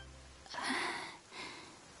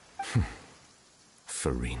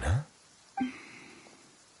 Farina?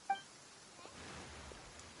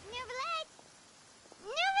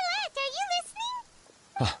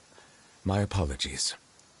 My apologies.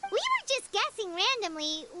 We were just guessing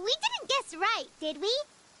randomly. We didn't guess right, did we?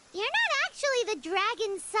 You're not actually the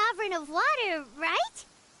dragon sovereign of water, right?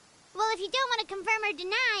 Well, if you don't want to confirm or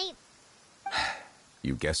deny...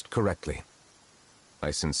 You guessed correctly.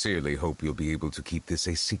 I sincerely hope you'll be able to keep this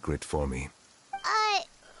a secret for me.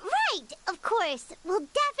 Right, of course. We'll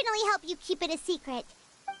definitely help you keep it a secret.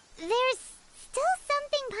 There's still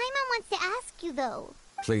something Paimon wants to ask you, though.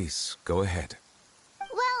 Please, go ahead.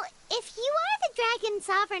 Well, if you are the dragon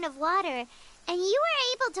sovereign of water, and you were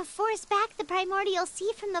able to force back the primordial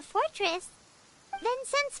sea from the fortress, then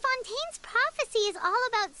since Fontaine's prophecy is all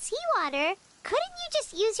about seawater, couldn't you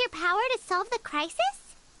just use your power to solve the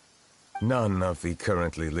crisis? None of the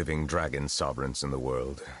currently living dragon sovereigns in the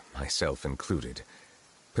world, myself included,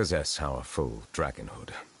 possess our full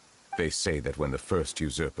dragonhood. They say that when the first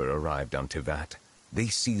usurper arrived on Tivat, they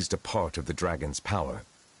seized a part of the dragon's power.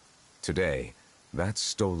 Today, That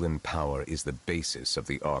stolen power is the basis of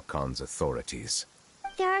the Archon's authorities.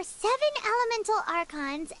 There are 7 elemental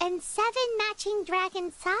archons and 7 matching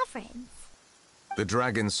dragon sovereigns. The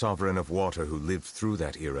dragon sovereign of water who lived through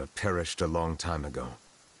that era perished a long time ago.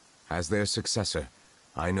 As their successor,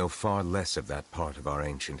 I know far less of that part of our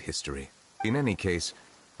ancient history. In any case,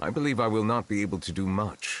 I believe I will not be able to do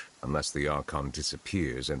much unless the Archon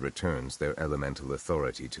disappears and returns their elemental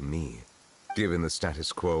authority to me. Given the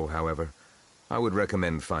status quo, however, I would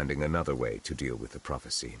recommend finding another way to deal with the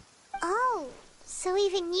prophecy. Oh, so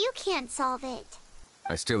even you can't solve it.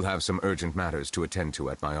 I still have some urgent matters to attend to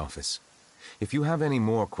at my office. If you have any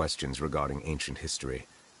more questions regarding ancient history,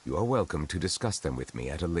 you are welcome to discuss them with me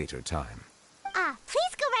at a later time.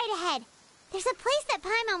 Please go right ahead. There's a place that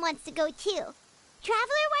Paimon wants to go too.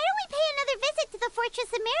 Traveler, why don't we pay another visit to the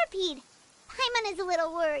Fortress of Meropide? Paimon is a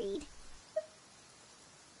little worried.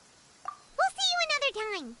 We'll see you another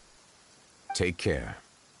time. Take care.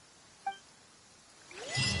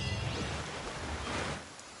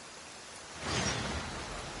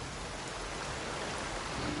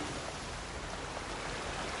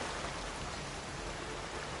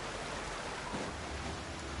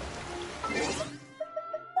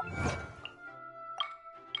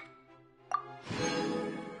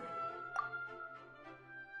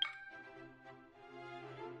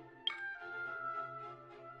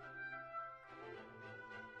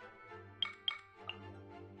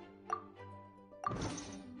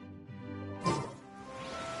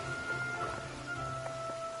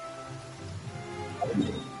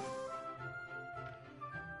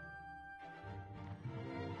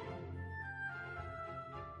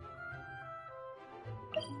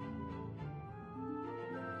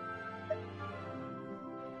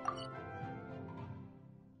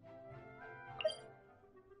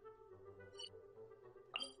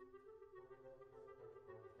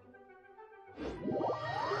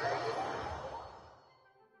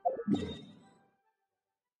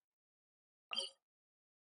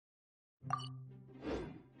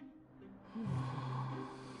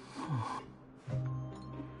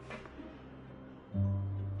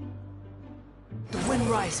 The wind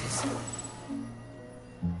rises.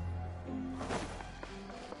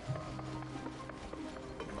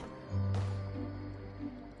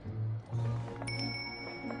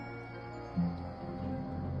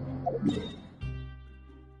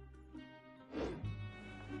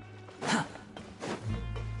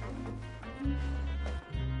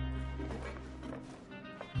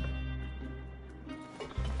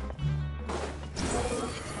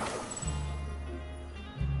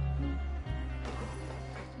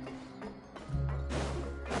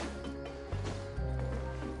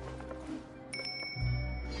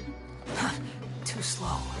 Too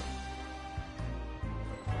slow.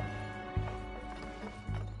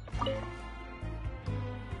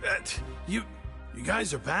 You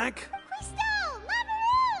guys are back?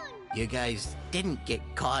 You guys didn't get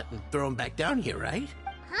caught and thrown back down here, right?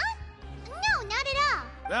 Huh? No, not at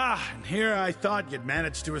all. And here I thought you'd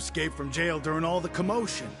managed to escape from jail during all the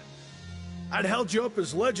commotion. I'd held you up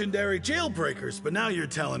as legendary jailbreakers, but now you're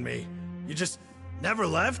telling me you just never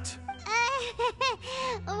left?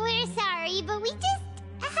 We're sorry, but we just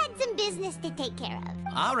had some business to take care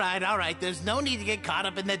of. All right. There's no need to get caught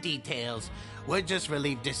up in the details. We're just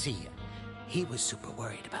relieved to see you. He was super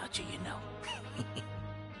worried about you, you know.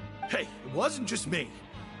 Hey, it wasn't just me.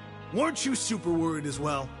 Weren't you super worried as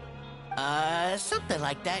well? Something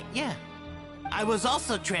like that, yeah. I was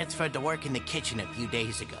also transferred to work in the kitchen a few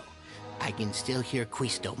days ago. I can still hear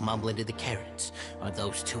Quisto mumbling to the carrots. Are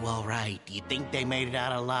those two all right? Do you think they made it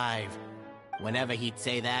out alive? Whenever he'd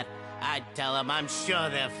say that, I'd tell him I'm sure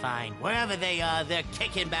they're fine. Wherever they are, they're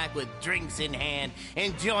kicking back with drinks in hand,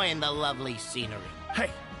 enjoying the lovely scenery. Hey,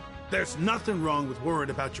 there's nothing wrong with worrying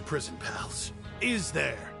about your prison pals, is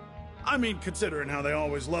there? I mean, considering how they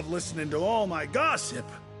always love listening to all my gossip.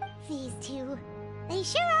 These two. They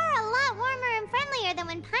sure are a lot warmer and friendlier than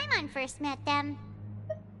when Paimon first met them.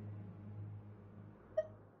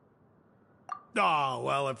 Oh,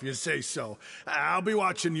 well, if you say so. I'll be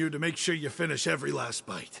watching you to make sure you finish every last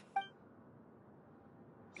bite.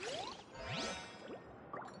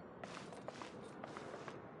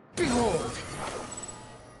 Behold!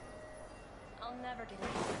 I'll never get it.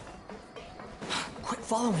 Quit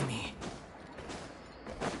following me.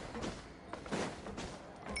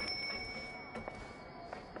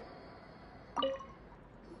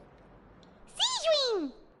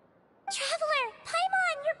 Seedwing! Traveler,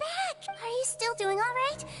 Paimon, you're back! Are you still doing all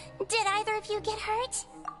right? Did either of you get hurt?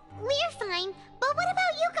 We're fine, but what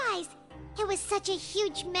about you guys? It was such a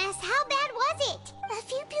huge mess. How bad was it? A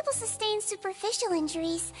few people sustained superficial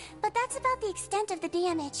injuries, but that's about the extent of the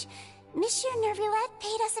damage. Monsieur Nervillette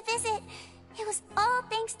paid us a visit. It was all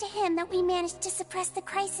thanks to him that we managed to suppress the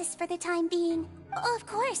crisis for the time being. Oh, of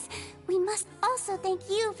course, we must also thank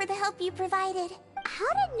you for the help you provided. How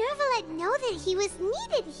did Nervillette know that he was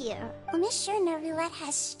needed here? Well, Monsieur Nervillette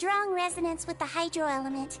has strong resonance with the hydro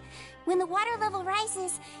element. When the water level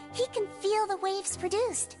rises, he can feel the waves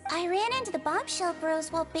produced. I ran into the bombshell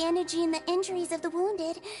bros while bandaging the injuries of the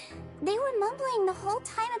wounded. They were mumbling the whole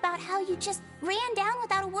time about how you just ran down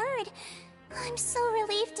without a word. I'm so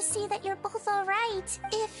relieved to see that you're both alright.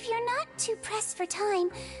 If you're not too pressed for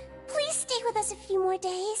time, please stay with us a few more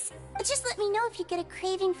days. Just let me know if you get a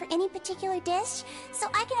craving for any particular dish, so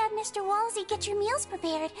I can have Mr. Walsey get your meals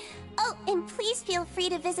prepared. Oh, and please feel free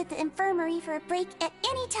to visit the infirmary for a break at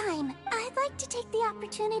any time. I'd like to take the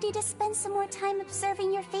opportunity to spend some more time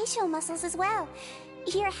observing your facial muscles as well.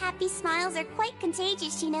 Your happy smiles are quite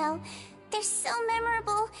contagious, you know. They're so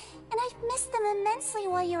memorable, and I've missed them immensely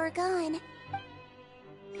while you were gone.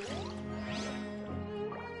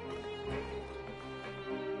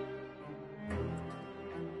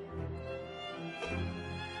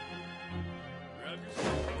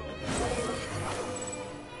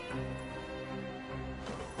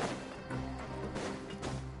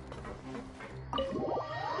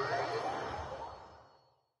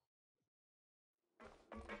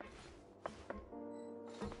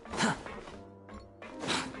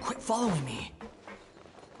 Quit following me.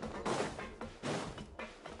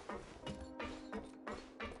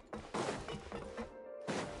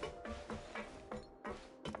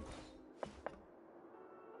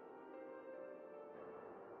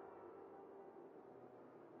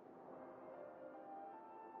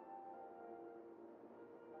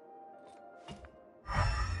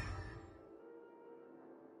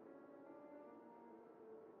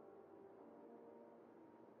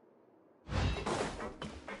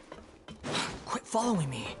 Quit following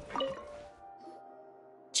me.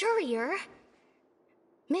 Jurier,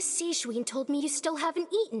 Miss Sishween told me you still haven't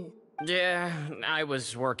eaten. Yeah, I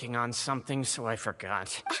was working on something, so I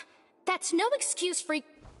forgot. That's no excuse for...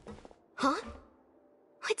 Huh?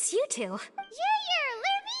 It's you two. Junior!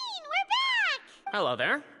 Lurvine! We're back! Hello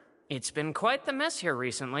there. It's been quite the mess here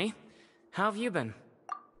recently. How have you been?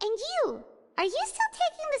 And you? Are you still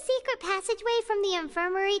taking the secret passageway from the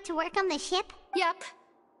infirmary to work on the ship? Yep.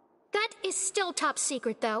 That is still top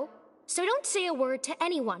secret, though. So don't say a word to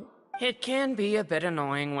anyone. It can be a bit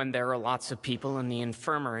annoying when there are lots of people in the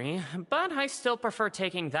infirmary, but I still prefer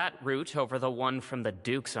taking that route over the one from the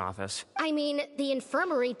Duke's office. I mean, the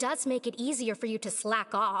infirmary does make it easier for you to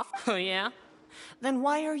slack off. Oh, yeah? Then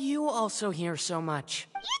why are you also here so much?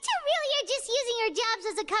 You two really are just using your jobs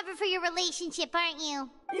as a cover for your relationship, aren't you?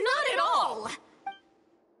 Not at all!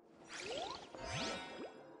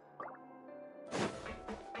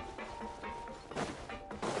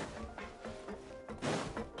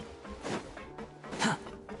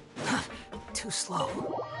 Too slow.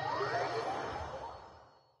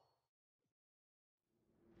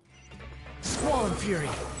 Squall and Fury!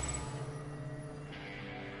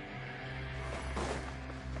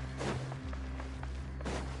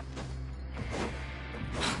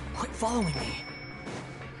 Quit following me!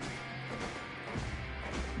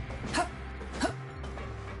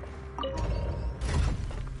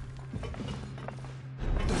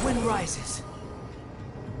 The wind rises.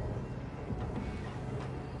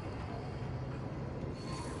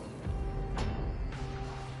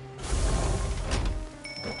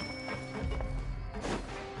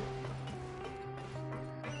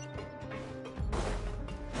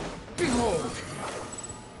 Behold!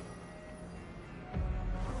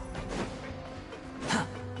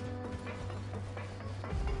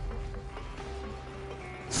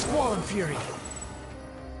 Squall and Fury!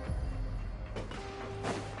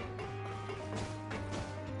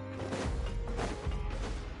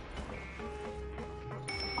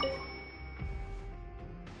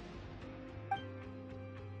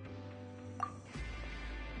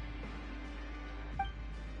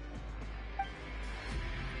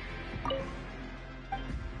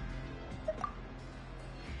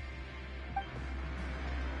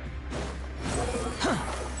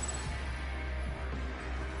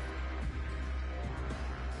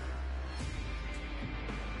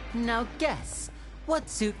 Now guess, what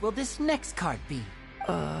suit will this next card be?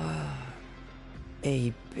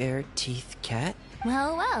 A bare-teeth cat?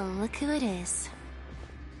 Well, well, look who it is.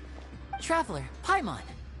 Traveler, Paimon.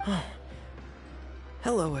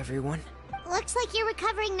 Hello, everyone. Looks like you're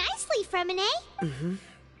recovering nicely from it, eh? Mm-hmm.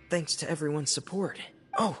 Thanks to everyone's support.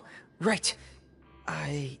 Oh, right.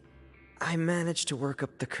 I I managed to work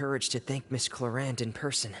up the courage to thank Miss Clorand in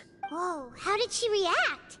person. Whoa, how did she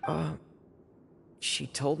react? She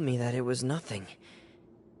told me that it was nothing.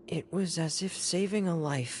 It was as if saving a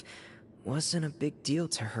life wasn't a big deal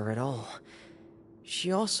to her at all.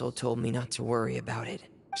 She also told me not to worry about it.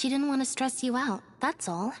 She didn't want to stress you out, that's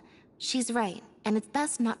all. She's right, and it's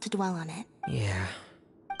best not to dwell on it. Yeah.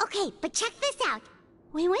 Okay, but check this out.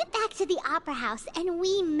 We went back to the opera house and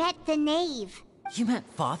we met the knave. You met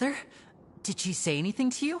Father? Did she say anything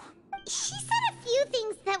to you? She said a few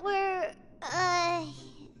things that were, a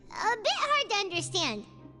bit hard to understand.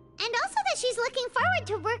 And also that she's looking forward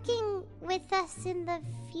to working with us in the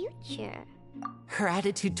future. Her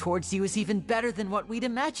attitude towards you is even better than what we'd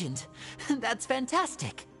imagined. That's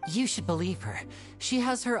fantastic. You should believe her. She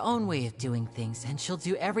has her own way of doing things, and she'll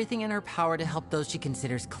do everything in her power to help those she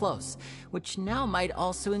considers close, which now might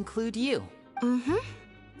also include you. Mm-hmm.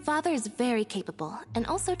 Father is very capable, and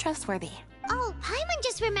also trustworthy. Oh, Paimon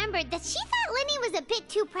just remembered that she thought Linny was a bit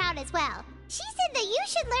too proud as well. She said that you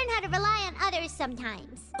should learn how to rely on others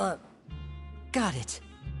sometimes. Got it.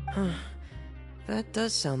 That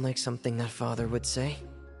does sound like something that Father would say.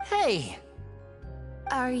 Hey!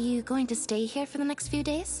 Are you going to stay here for the next few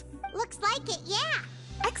days? Looks like it, yeah.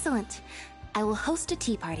 Excellent. I will host a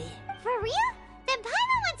tea party. For real? Then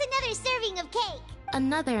Paimon wants another serving of cake.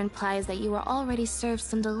 Another implies that you were already served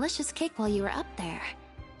some delicious cake while you were up there.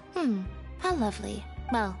 How lovely.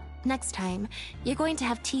 Well, next time, you're going to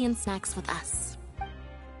have tea and snacks with us.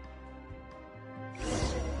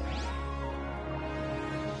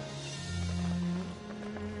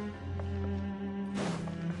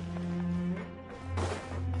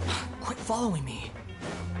 Quit following me.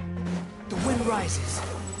 The wind rises.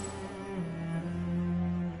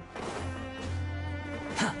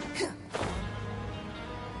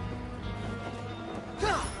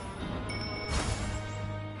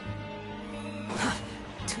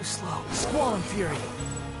 Too slow. Squall and fury.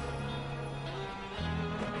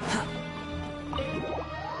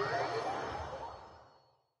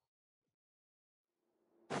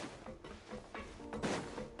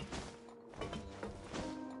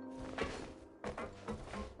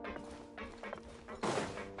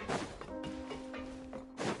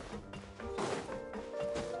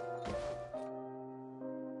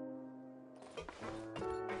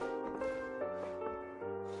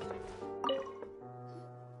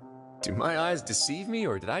 Do my eyes deceive me,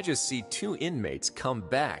 or did I just see two inmates come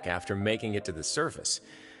back after making it to the surface?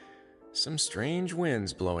 Some strange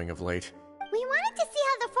winds blowing of late. We wanted to see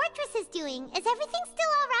how the fortress is doing. Is everything still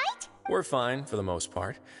all right? We're fine, for the most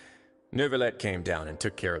part. Neuvillette came down and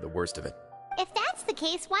took care of the worst of it. If that's the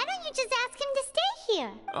case, why don't you just ask him to stay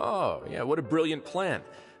here? Oh, yeah, what a brilliant plan.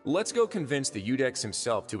 Let's go convince the Eudex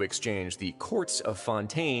himself to exchange the courts of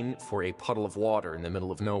Fontaine for a puddle of water in the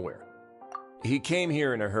middle of nowhere. He came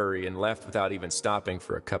here in a hurry and left without even stopping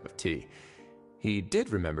for a cup of tea. He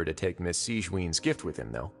did remember to take Miss Sigewinne's gift with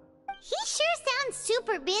him, though. He sure sounds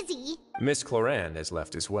super busy. Miss Clorand has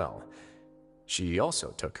left as well. She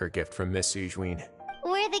also took her gift from Miss Sigewinne.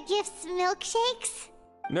 Were the gifts milkshakes?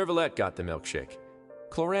 Neuvillette got the milkshake.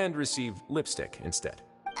 Clorand received lipstick instead.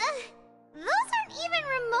 Those aren't even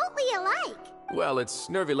remotely alike. Well, it's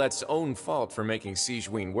Neuvillette's own fault for making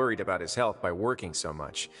Sigewinne worried about his health by working so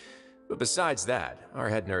much. But besides that, our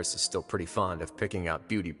head nurse is still pretty fond of picking out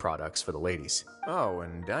beauty products for the ladies. Oh,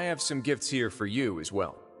 and I have some gifts here for you as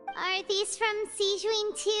well. Are these from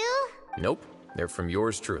Sigewinne too? Nope, they're from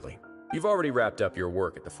yours truly. You've already wrapped up your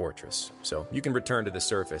work at the fortress, so you can return to the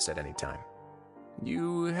surface at any time.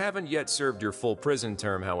 You haven't yet served your full prison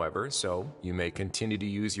term, however, so you may continue to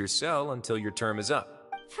use your cell until your term is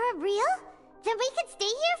up. For real? Then we could stay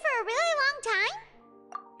here for a really long time?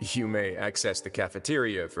 You may access the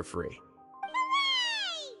cafeteria for free.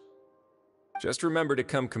 Hooray! Just remember to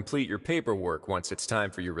come complete your paperwork once it's time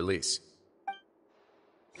for your release.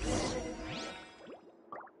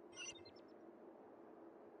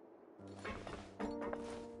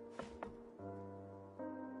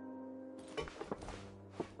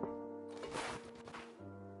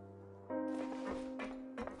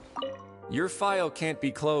 Your file can't be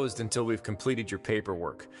closed until we've completed your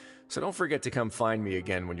paperwork, so don't forget to come find me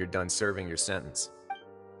again when you're done serving your sentence.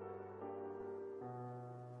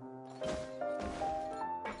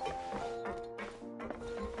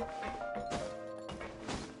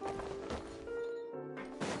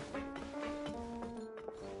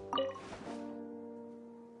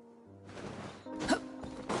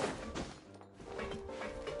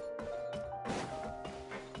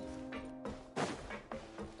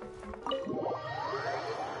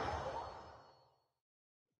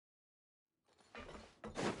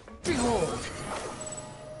 Behold,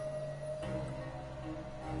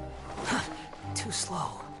 too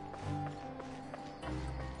slow.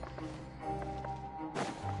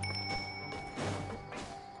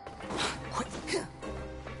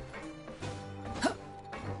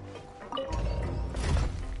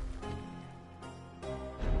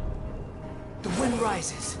 The wind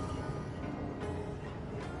rises.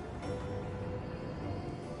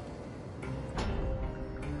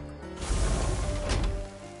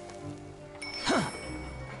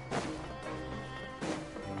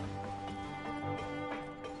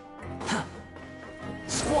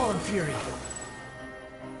 Squall and fury.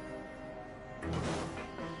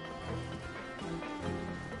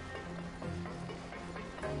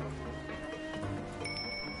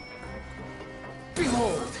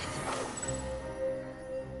 Behold!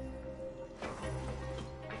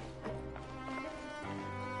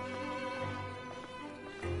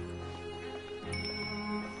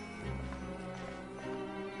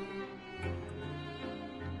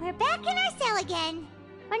 We're back in our cell again.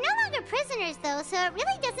 We're no longer prisoners, though, so it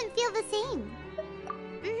really doesn't feel the same.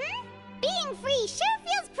 Being free sure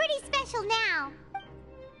feels pretty special now.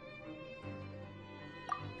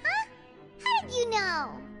 Huh? How did you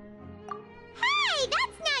know? Hey,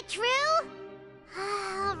 that's not true!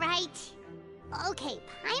 All right. Okay,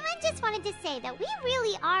 Paimon just wanted to say that we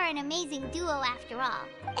really are an amazing duo after all.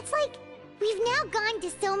 It's like we've now gone to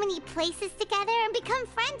so many places together and become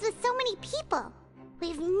friends with so many people.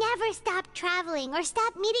 We've never stopped traveling or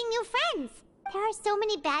stopped meeting new friends. There are so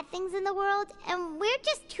many bad things in the world, and we're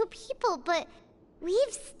just two people, but we've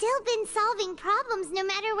still been solving problems no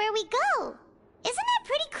matter where we go. Isn't that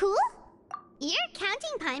pretty cool? You're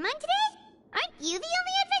counting Paimon today? Aren't you the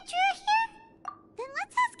only adventurer here? Then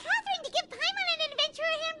let's ask Catherine to give Paimon an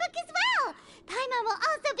adventurer handbook as well. Paimon will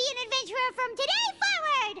also be an adventurer from today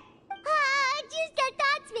forward. Just our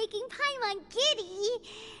thoughts making Paimon giddy.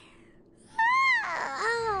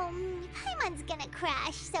 Paimon's gonna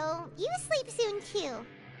crash, so you sleep soon too.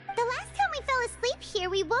 The last time we fell asleep here,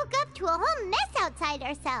 we woke up to a whole mess outside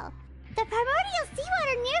our cell. The primordial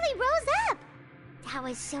seawater nearly rose up. That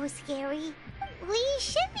was so scary. We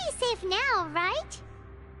should be safe now, right?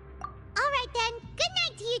 Alright then, good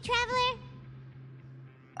night to you, traveler.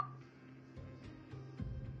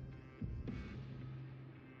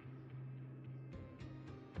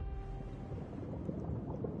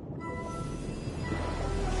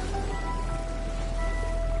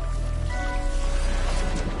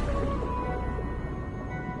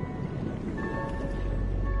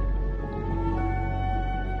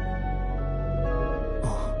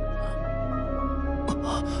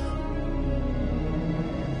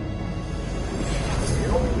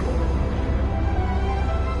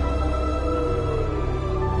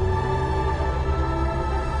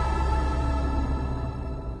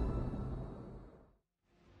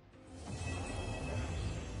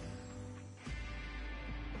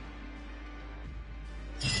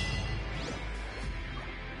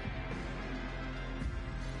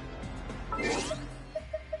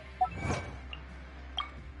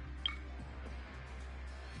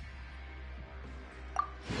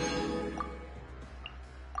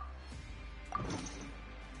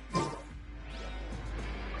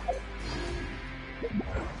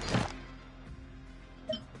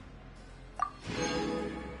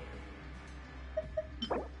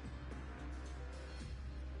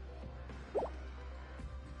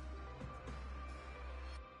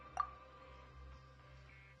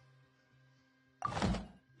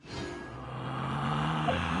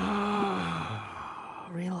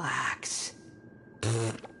 Relax.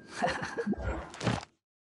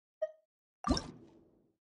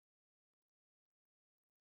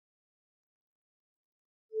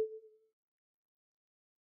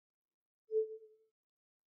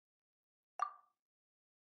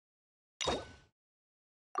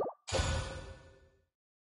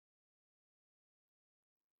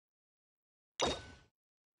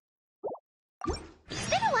 It's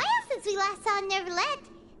been a while since we last saw Neverlet.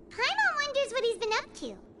 Paimon wonders what he's been up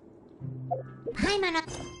to. Paimon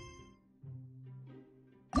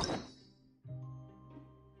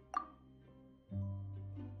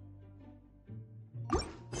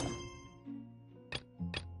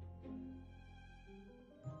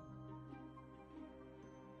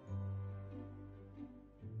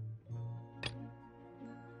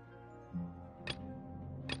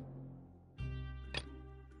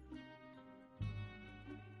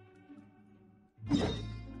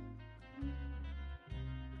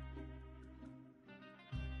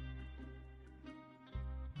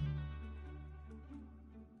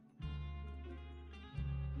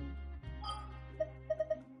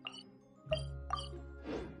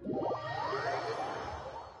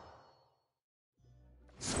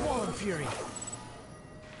Squall and fury.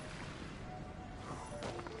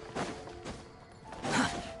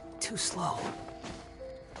 too slow.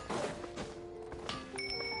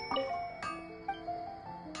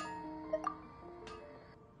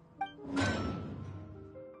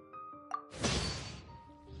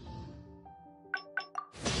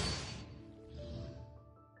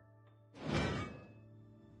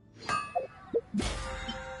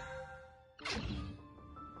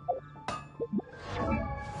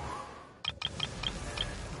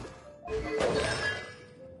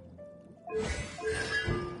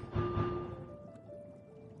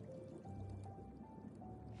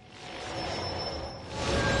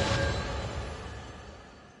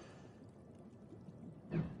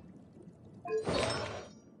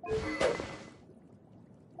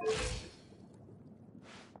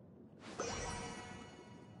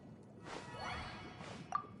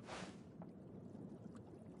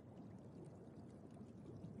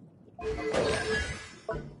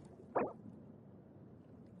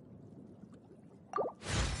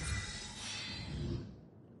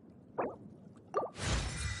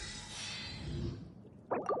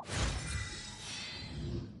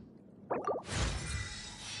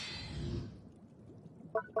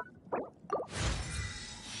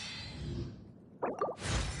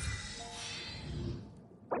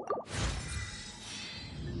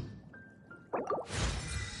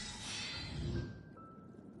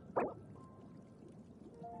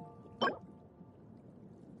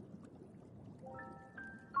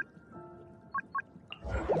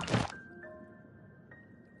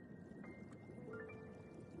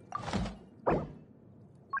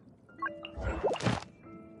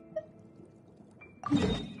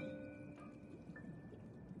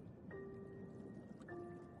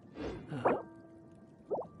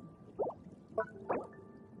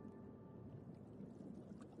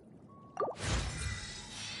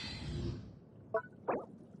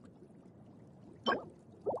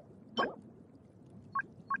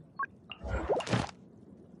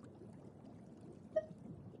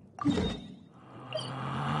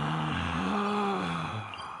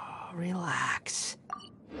 Relax.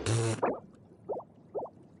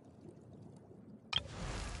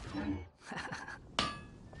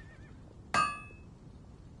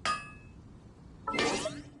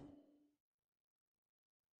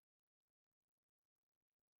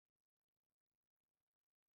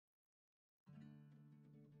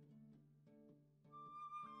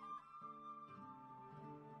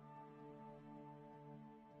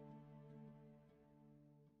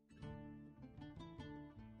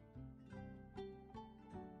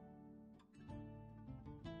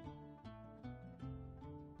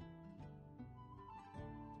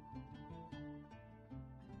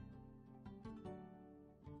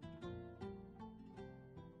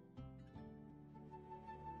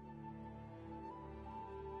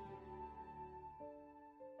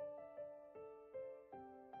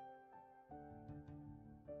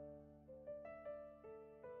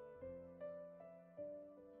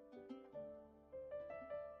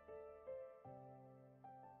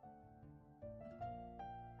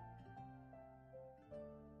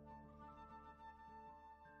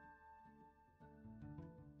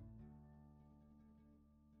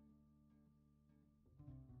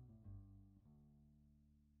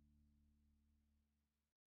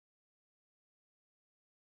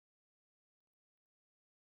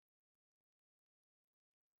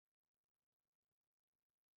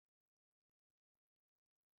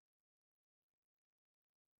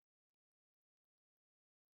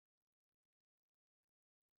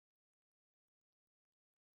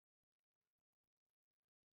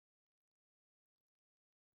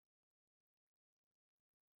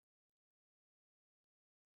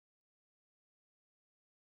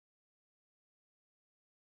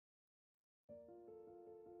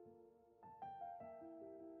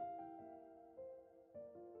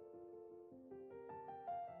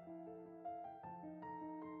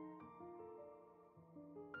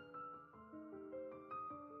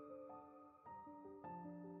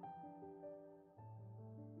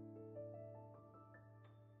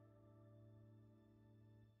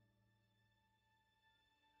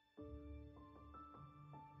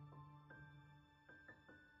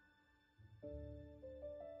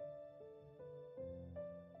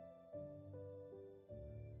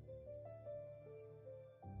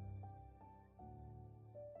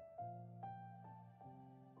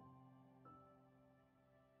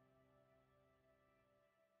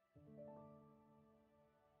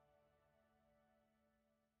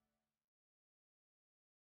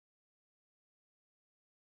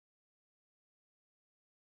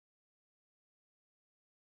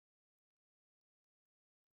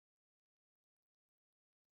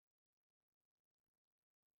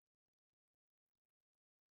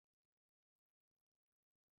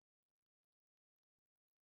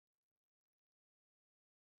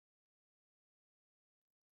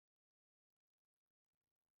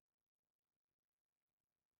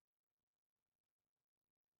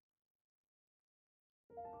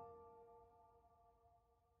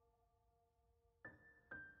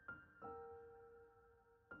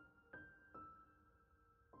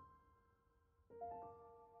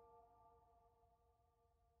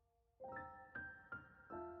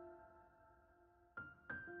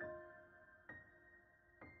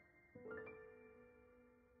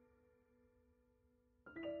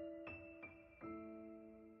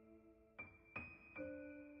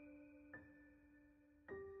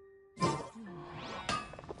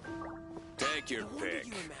 your pick.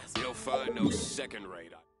 You'll find no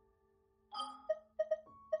second-rate.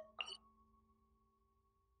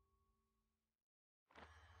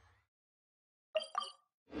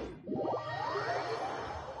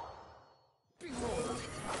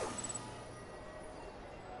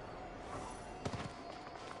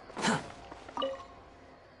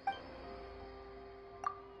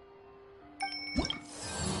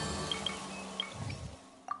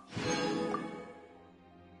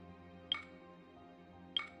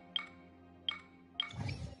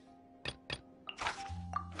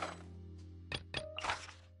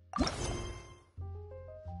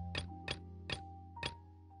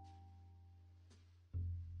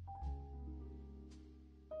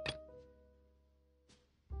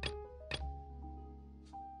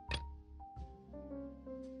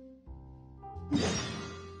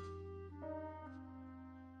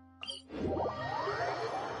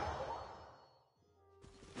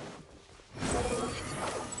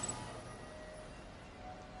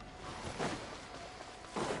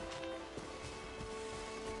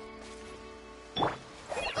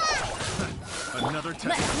 Another test.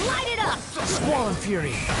 Let's light it up! Squall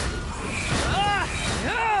Fury!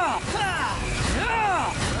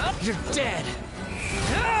 You're dead!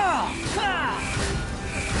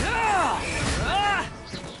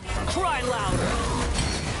 Cry louder!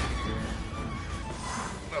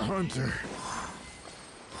 The hunter.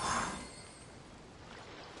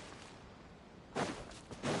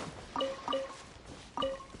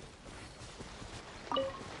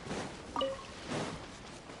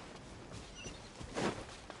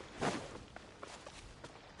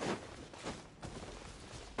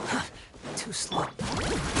 Too slow.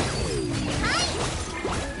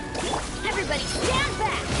 Everybody stand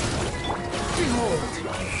back! Behold!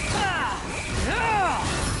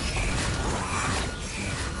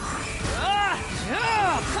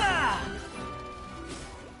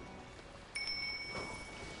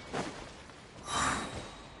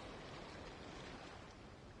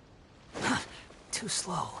 Too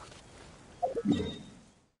slow.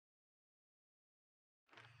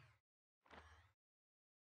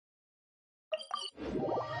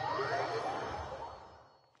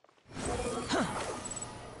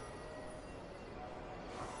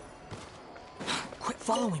 Quit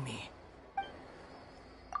following me.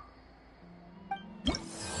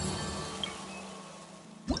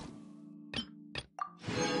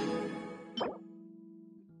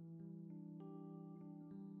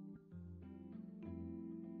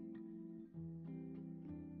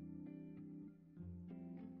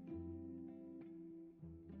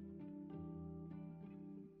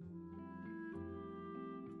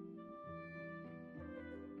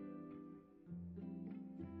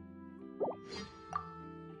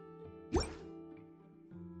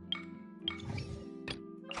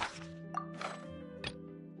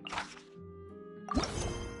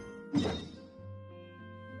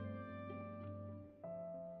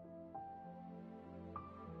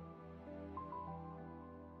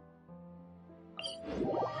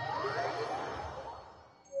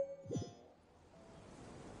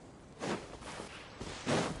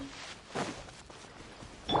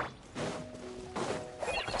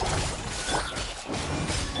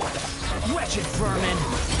 Wretched vermin!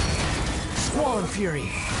 Squall Fury!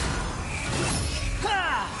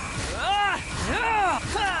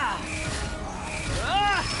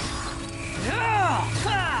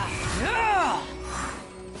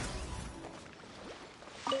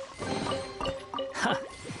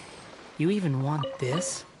 You even want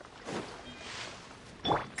this?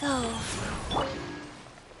 Go.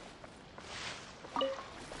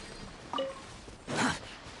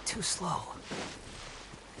 Too slow.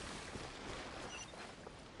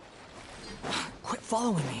 Quit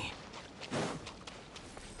following me.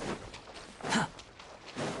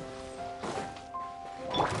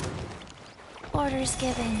 Orders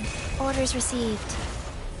given. Orders received.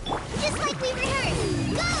 Just like we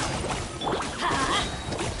rehearsed. Go!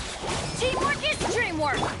 Teamwork is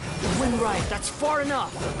dreamwork! Win right, that's far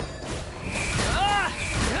enough!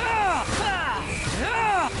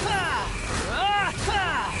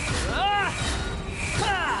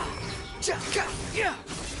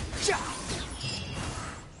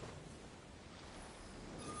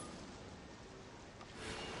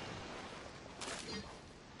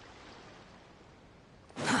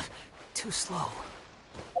 Too slow.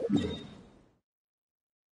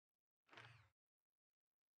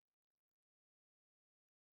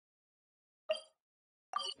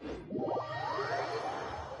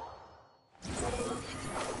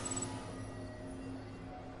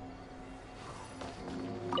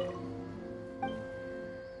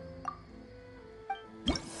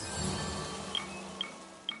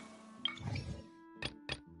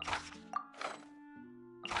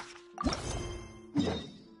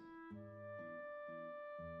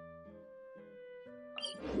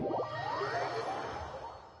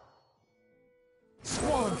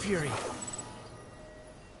 fury.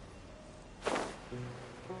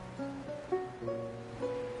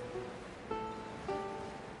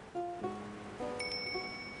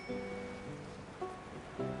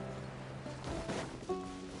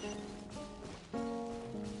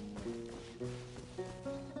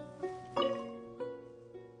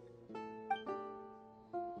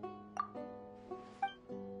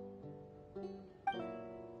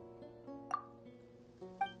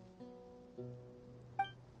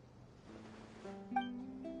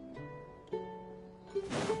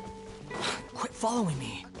 Quit following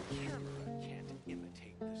me.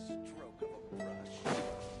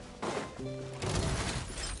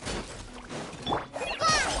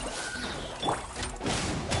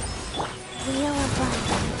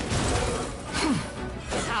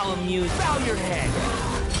 How amused. Bow your head.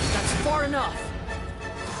 That's far enough.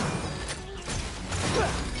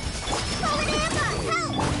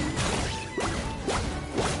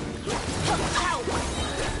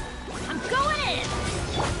 I'm going in!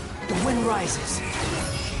 The wind rises.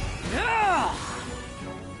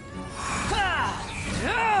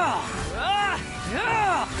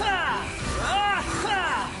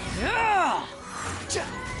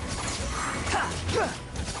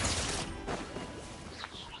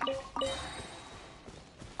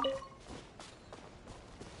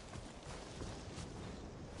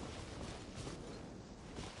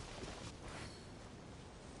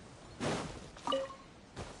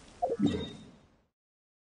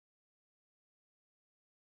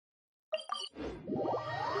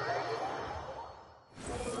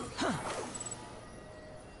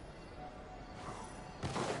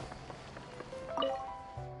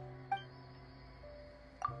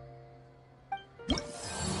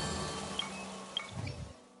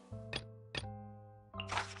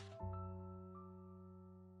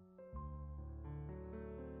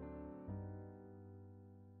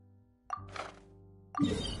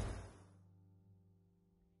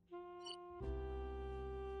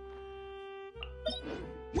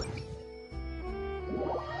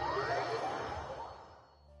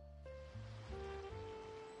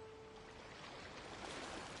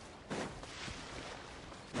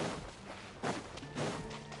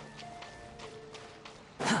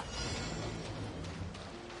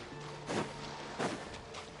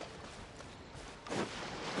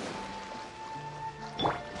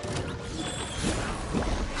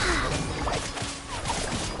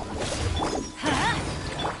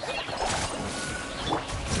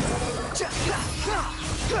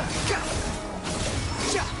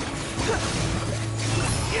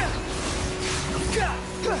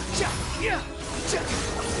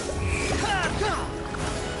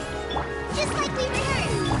 Just like we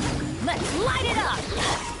rehearsed! Let's light it up!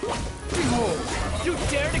 Behold! You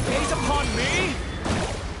dare to gaze upon me?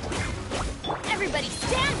 Everybody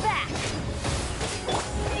stand back!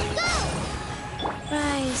 Go!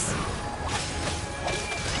 Rise.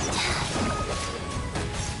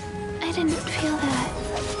 I didn't feel that.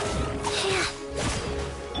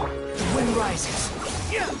 The wind rises.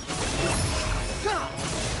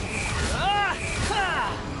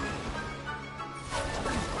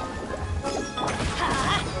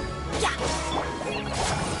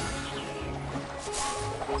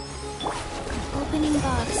 Opening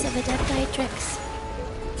box of Adepti-Trix.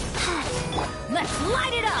 Let's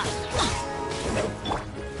light it up!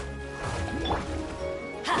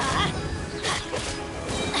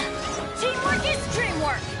 Teamwork is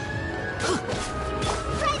dreamwork!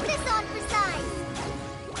 Try this on for size!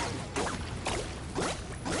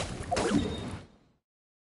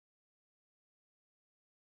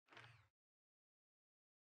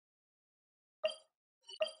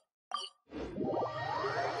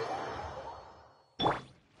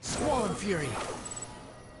 Swollen fury.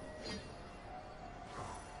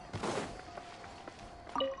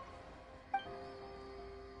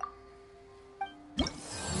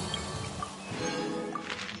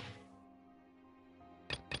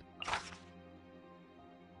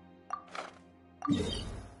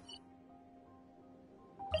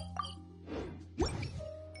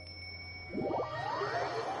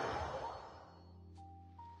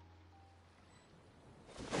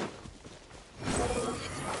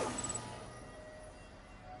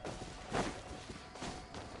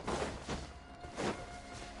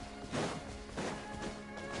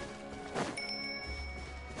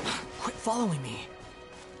 Quit following me.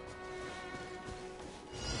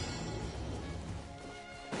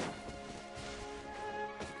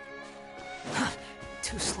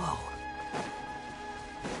 Too slow.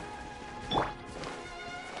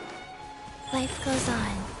 Life goes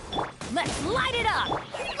on. Let's light it up!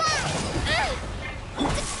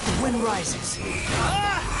 The wind rises.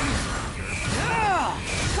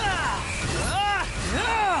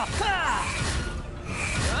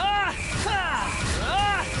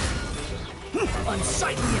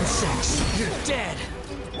 Sightly insects! You're dead!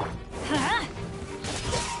 Huh?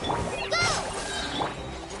 Go!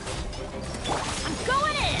 I'm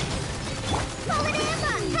going in! Fallen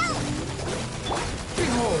Amber, help!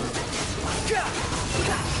 Behold!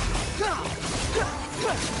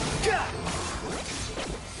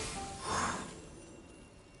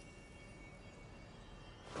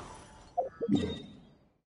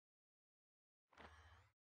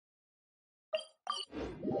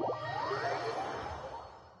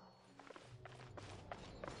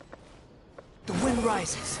 The wind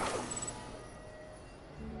rises.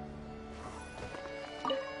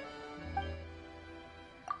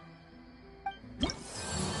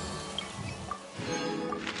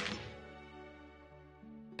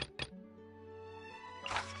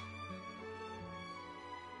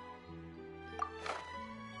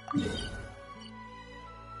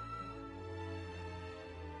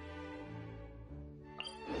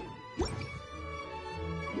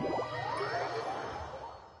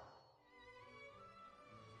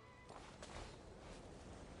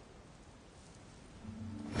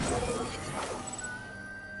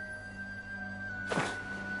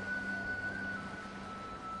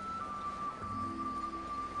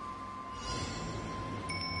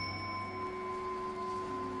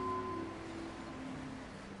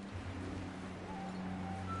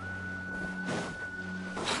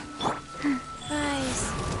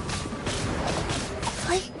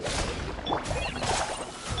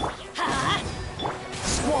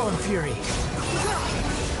 Squall and Fury.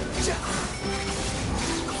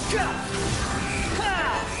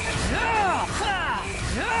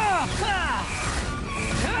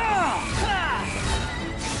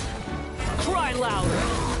 Cry louder.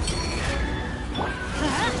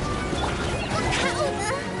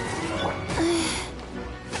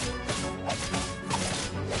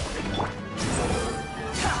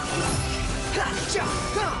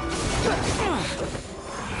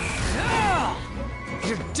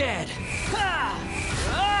 You're dead.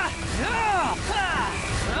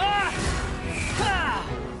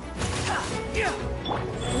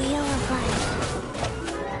 Wheel of Life.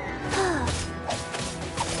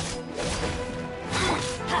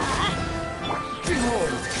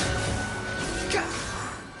 Behold.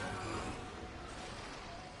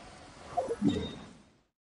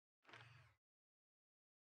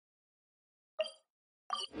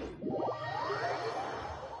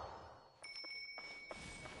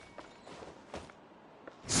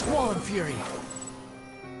 Squall and Fury.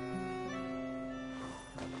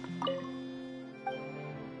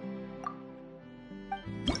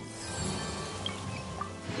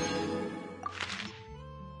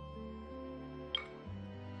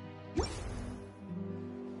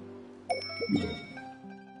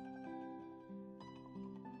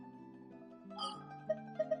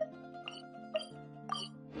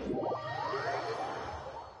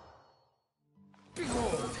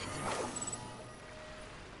 Behold.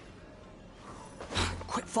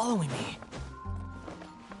 Quit following me.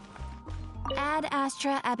 Ad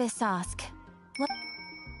Astra Abyssosk.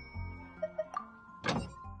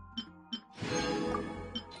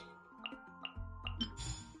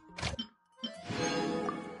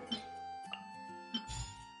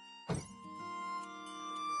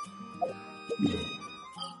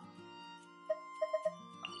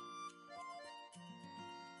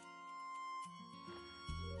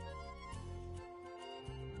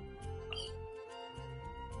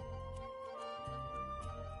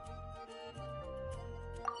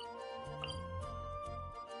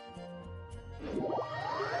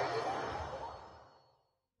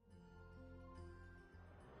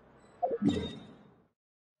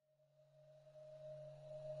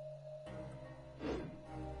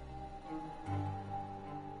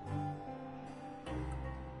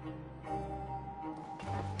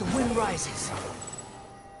 The wind rises.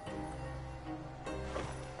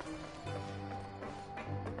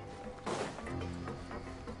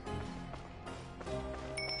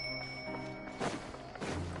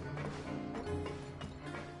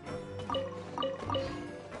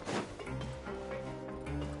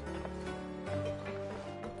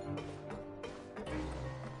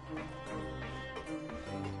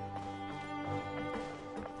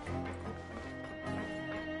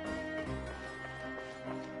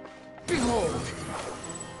 Behold!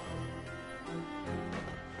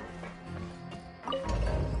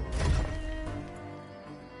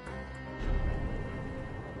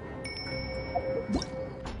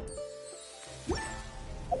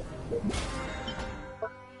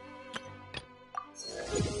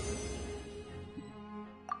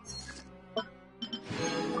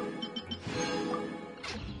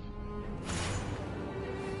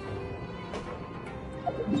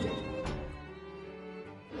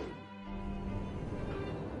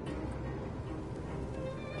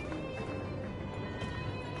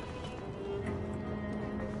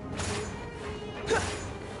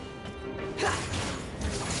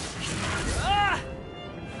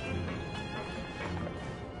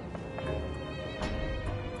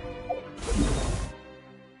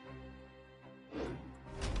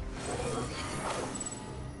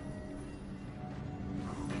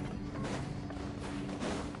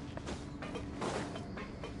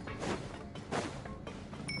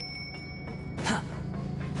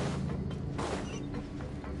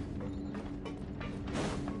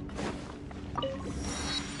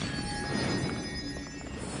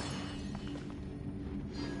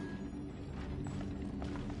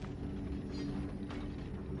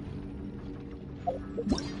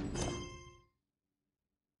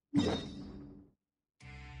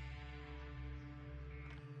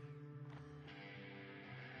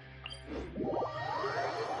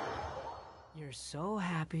 You're so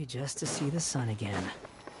happy just to see the sun again.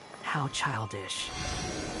 How childish.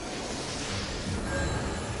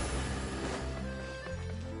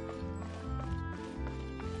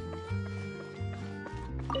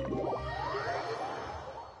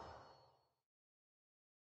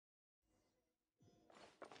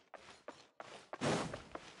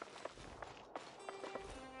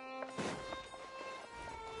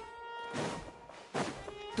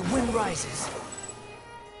 The wind rises.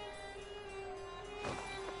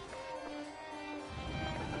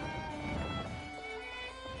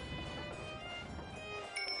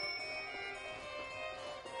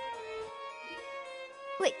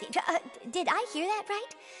 Wait, did I hear that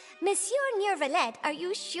right? Monsieur Neurvalette, are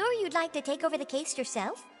you sure you'd like to take over the case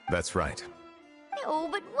yourself? That's right. No,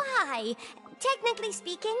 but why? Technically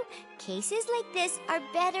speaking, cases like this are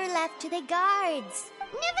better left to the guards.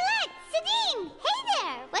 Neurvalette! Sidine! Hey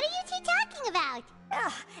there! What are you two talking about?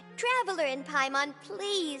 Ugh, Traveler and Paimon,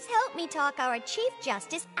 please help me talk our Chief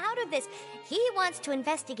Justice out of this. He wants to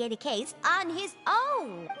investigate a case on his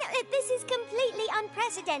own. Now, this is completely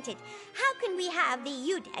unprecedented. How can we have the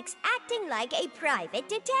Udex acting like a private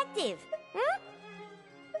detective? Hmm?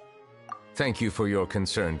 Thank you for your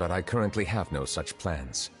concern, but I currently have no such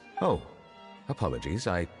plans. Oh, apologies.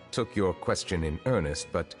 I took your question in earnest,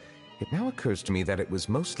 but it now occurs to me that it was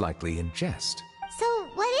most likely in jest. So,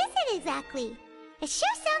 what is it exactly? It sure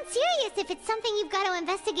sounds serious if it's something you've got to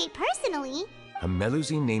investigate personally. A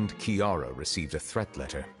Melusine named Kiara received a threat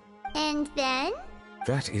letter. And then?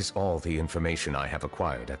 That is all the information I have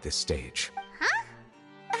acquired at this stage.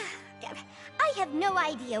 Huh? I have no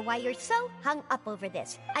idea why you're so hung up over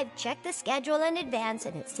this. I've checked the schedule in advance,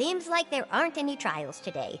 and it seems like there aren't any trials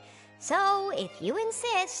today. So, if you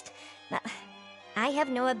insist, I have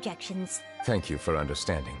no objections. Thank you for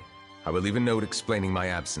understanding. I will leave a note explaining my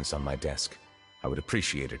absence on my desk. I would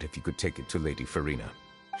appreciate it if you could take it to Lady Farina.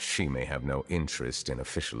 She may have no interest in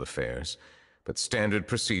official affairs, but standard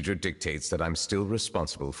procedure dictates that I'm still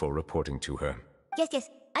responsible for reporting to her. Yes,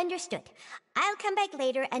 understood. I'll come back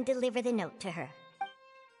later and deliver the note to her.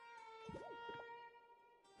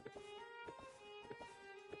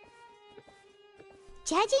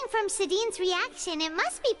 Judging from Sidine's reaction, it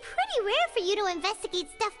must be pretty rare for you to investigate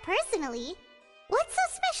stuff personally. What's so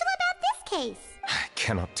special about this case? I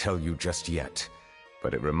cannot tell you just yet,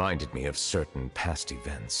 but it reminded me of certain past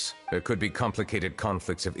events. There could be complicated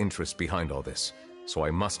conflicts of interest behind all this, so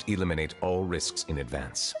I must eliminate all risks in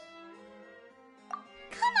advance. Come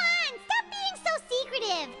on, stop being so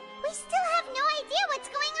secretive! We still have no idea what's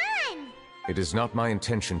going on! It is not my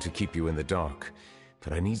intention to keep you in the dark,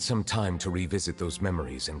 but I need some time to revisit those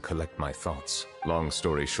memories and collect my thoughts. Long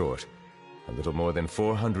story short, a little more than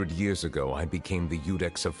 400 years ago, I became the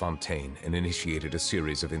Udex of Fontaine and initiated a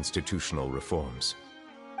series of institutional reforms.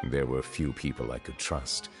 There were few people I could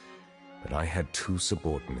trust, but I had two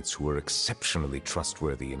subordinates who were exceptionally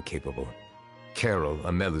trustworthy and capable. Carol,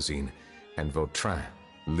 a Melusine, and Vautrin,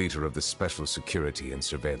 leader of the Special Security and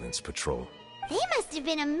Surveillance Patrol. They must have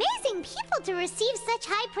been amazing people to receive such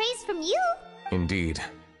high praise from you! Indeed.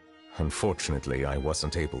 Unfortunately, I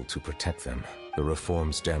wasn't able to protect them. The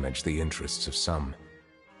reforms damaged the interests of some,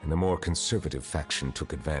 and the more conservative faction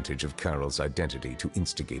took advantage of Carol's identity to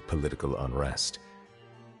instigate political unrest.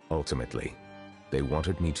 Ultimately, they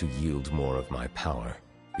wanted me to yield more of my power.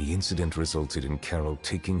 The incident resulted in Carol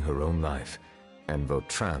taking her own life, and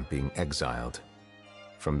Vautrin being exiled.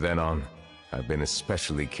 From then on, I've been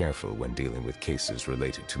especially careful when dealing with cases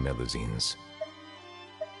related to Melusines.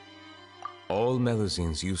 All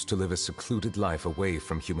Melusines used to live a secluded life away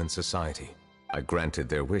from human society. I granted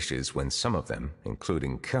their wishes when some of them,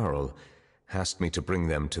 including Carol, asked me to bring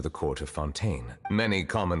them to the court of Fontaine. Many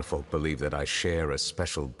common folk believe that I share a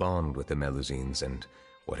special bond with the Melusines, and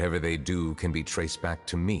whatever they do can be traced back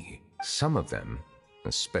to me. Some of them,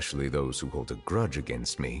 especially those who hold a grudge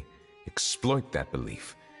against me, exploit that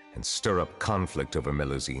belief and stir up conflict over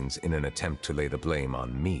Melusines in an attempt to lay the blame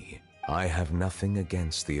on me. I have nothing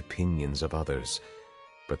against the opinions of others,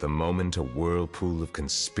 but the moment a whirlpool of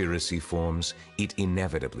conspiracy forms, it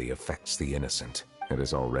inevitably affects the innocent. It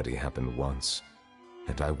has already happened once,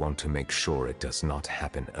 and I want to make sure it does not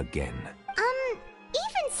happen again.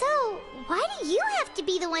 Even so, why do you have to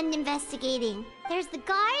be the one investigating? There's the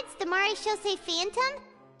guards, the Maréchaussée Phantom,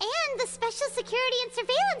 and the Special Security and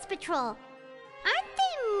Surveillance Patrol. Aren't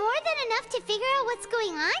they more than enough to figure out what's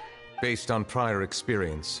going on? Based on prior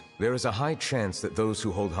experience, there is a high chance that those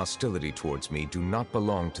who hold hostility towards me do not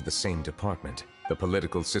belong to the same department. The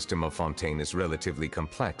political system of Fontaine is relatively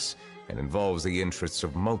complex and involves the interests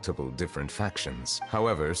of multiple different factions.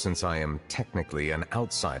 However, since I am technically an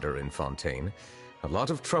outsider in Fontaine, a lot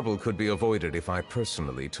of trouble could be avoided if I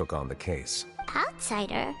personally took on the case.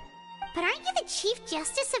 Outsider? But aren't you the Chief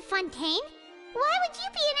Justice of Fontaine? Why would you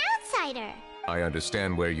be an outsider? I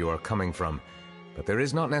understand where you are coming from, but there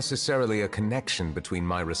is not necessarily a connection between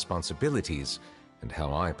my responsibilities and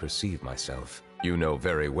how I perceive myself. You know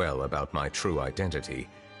very well about my true identity,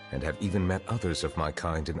 and have even met others of my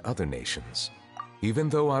kind in other nations. Even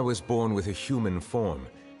though I was born with a human form,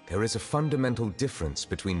 there is a fundamental difference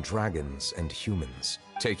between dragons and humans.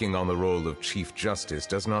 Taking on the role of Chief Justice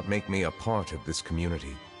does not make me a part of this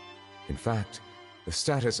community. In fact, the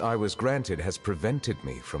status I was granted has prevented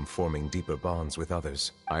me from forming deeper bonds with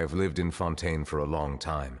others. I have lived in Fontaine for a long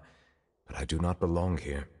time, but I do not belong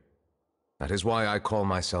here. That is why I call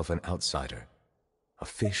myself an outsider. A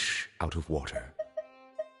fish out of water.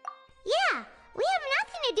 Yeah, we have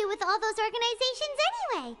nothing to do with all those organizations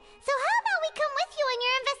anyway. So how about we come with you on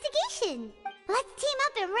your investigation? Let's team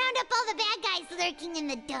up and round up all the bad guys lurking in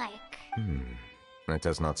the dark. That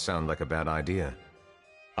does not sound like a bad idea.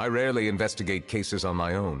 I rarely investigate cases on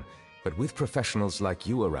my own, but with professionals like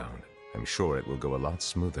you around, I'm sure it will go a lot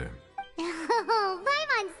smoother. Oh,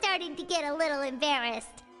 Paimon's starting to get a little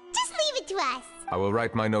embarrassed. Just leave it to us. I will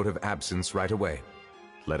write my note of absence right away.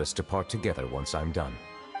 Let us depart together once I'm done.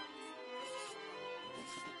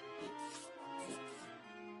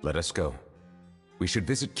 Let us go. We should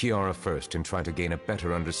visit Kiara first and try to gain a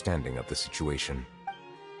better understanding of the situation.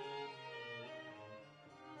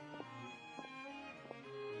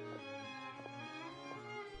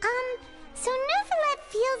 So Neuvillette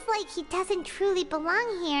feels like he doesn't truly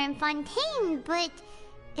belong here in Fontaine, but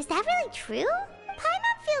is that really true?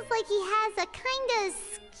 Paimon feels like he has a kinda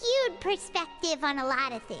skewed perspective on a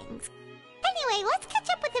lot of things. Anyway, let's catch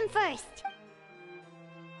up with him first.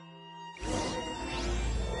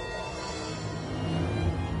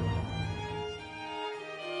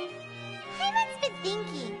 Paimon's been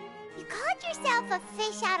thinking. You called yourself a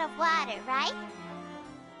fish out of water, right?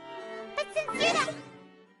 But since you're the...